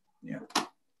 So, yeah.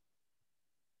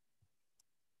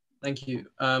 Thank you.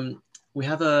 We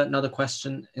have another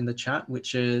question in the chat,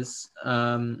 which is,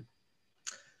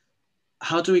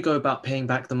 how do we go about paying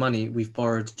back the money we've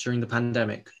borrowed during the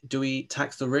pandemic? Do we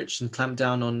tax the rich and clamp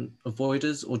down on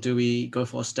avoiders, or do we go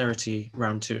for austerity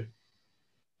round 2?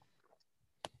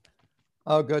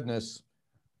 Oh, goodness.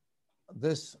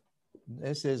 This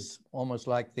is almost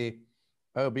like the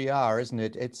OBR, isn't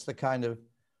it? It's the kind of,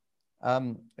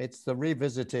 it's the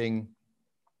revisiting.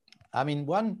 I mean,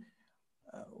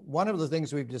 one of the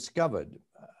things we've discovered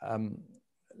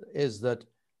is that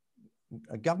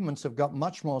governments have got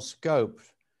much more scope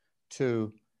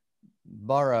to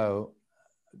borrow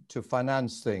to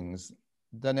finance things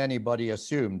than anybody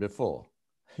assumed before.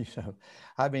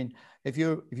 I mean, if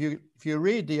you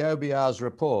read the OBR's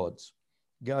reports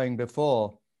going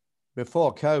before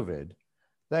COVID,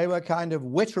 they were kind of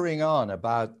wittering on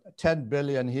about 10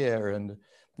 billion here and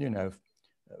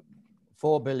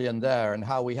 4 billion there, and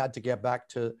how we had to get back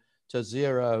to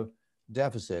zero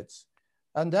deficits.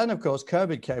 And then, of course,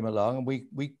 COVID came along, and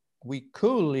we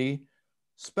coolly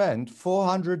spent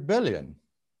 400 billion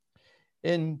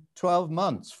in 12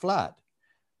 months flat.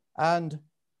 And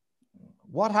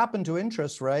what happened to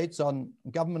interest rates on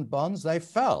government bonds? They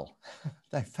fell.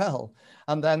 They fell.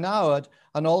 And they're now at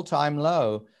an all-time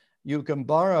low. You can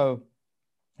borrow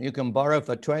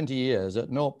for 20 years at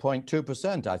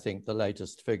 0.2%, I think the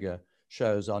latest figure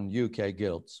shows on UK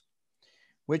gilts,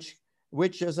 which,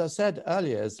 as I said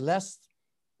earlier, is less.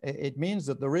 It means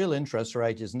that the real interest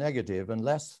rate is negative and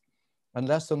less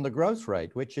than the growth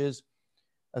rate, which is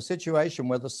a situation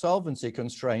where the solvency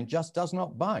constraint just does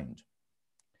not bind.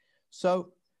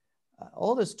 So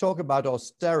all this talk about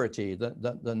austerity,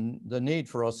 the need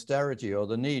for austerity or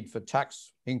the need for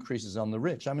tax increases on the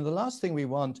rich. I mean, the last thing we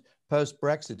want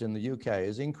post-Brexit in the UK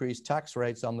is increased tax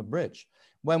rates on the rich,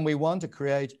 when we want to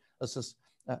create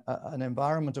an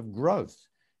environment of growth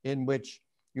in which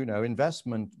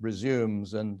investment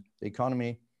resumes and the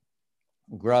economy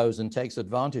grows and takes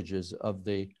advantage of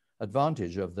the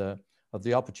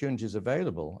opportunities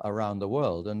available around the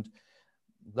world. And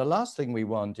the last thing we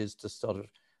want is to sort of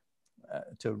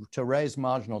to raise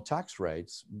marginal tax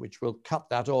rates, which will cut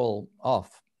that all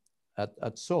off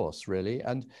at source, really.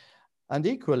 And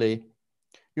equally,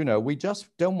 we just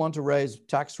don't want to raise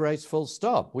tax rates full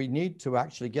stop. We need to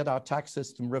actually get our tax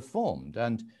system reformed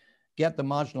and get the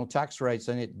marginal tax rates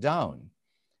in it down,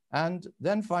 and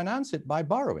then finance it by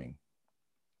borrowing.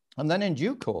 And then in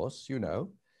due course,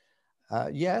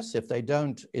 yes, if they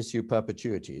don't issue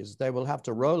perpetuities, they will have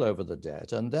to roll over the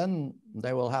debt, and then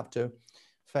they will have to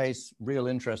face real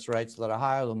interest rates that are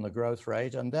higher than the growth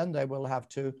rate, and then they will have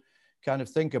to kind of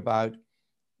think about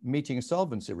meeting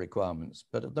solvency requirements.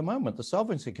 But at the moment, the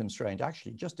solvency constraint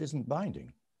actually just isn't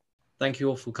binding. Thank you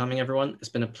all for coming, everyone. It's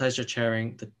been a pleasure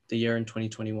chairing the Year in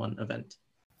 2021 event.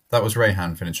 That was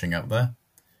Rayhan finishing up there.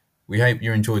 We hope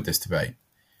you enjoyed this debate.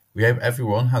 We hope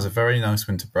everyone has a very nice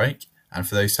winter break, and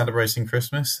for those celebrating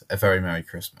Christmas, a very Merry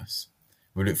Christmas.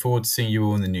 We look forward to seeing you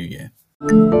all in the new year.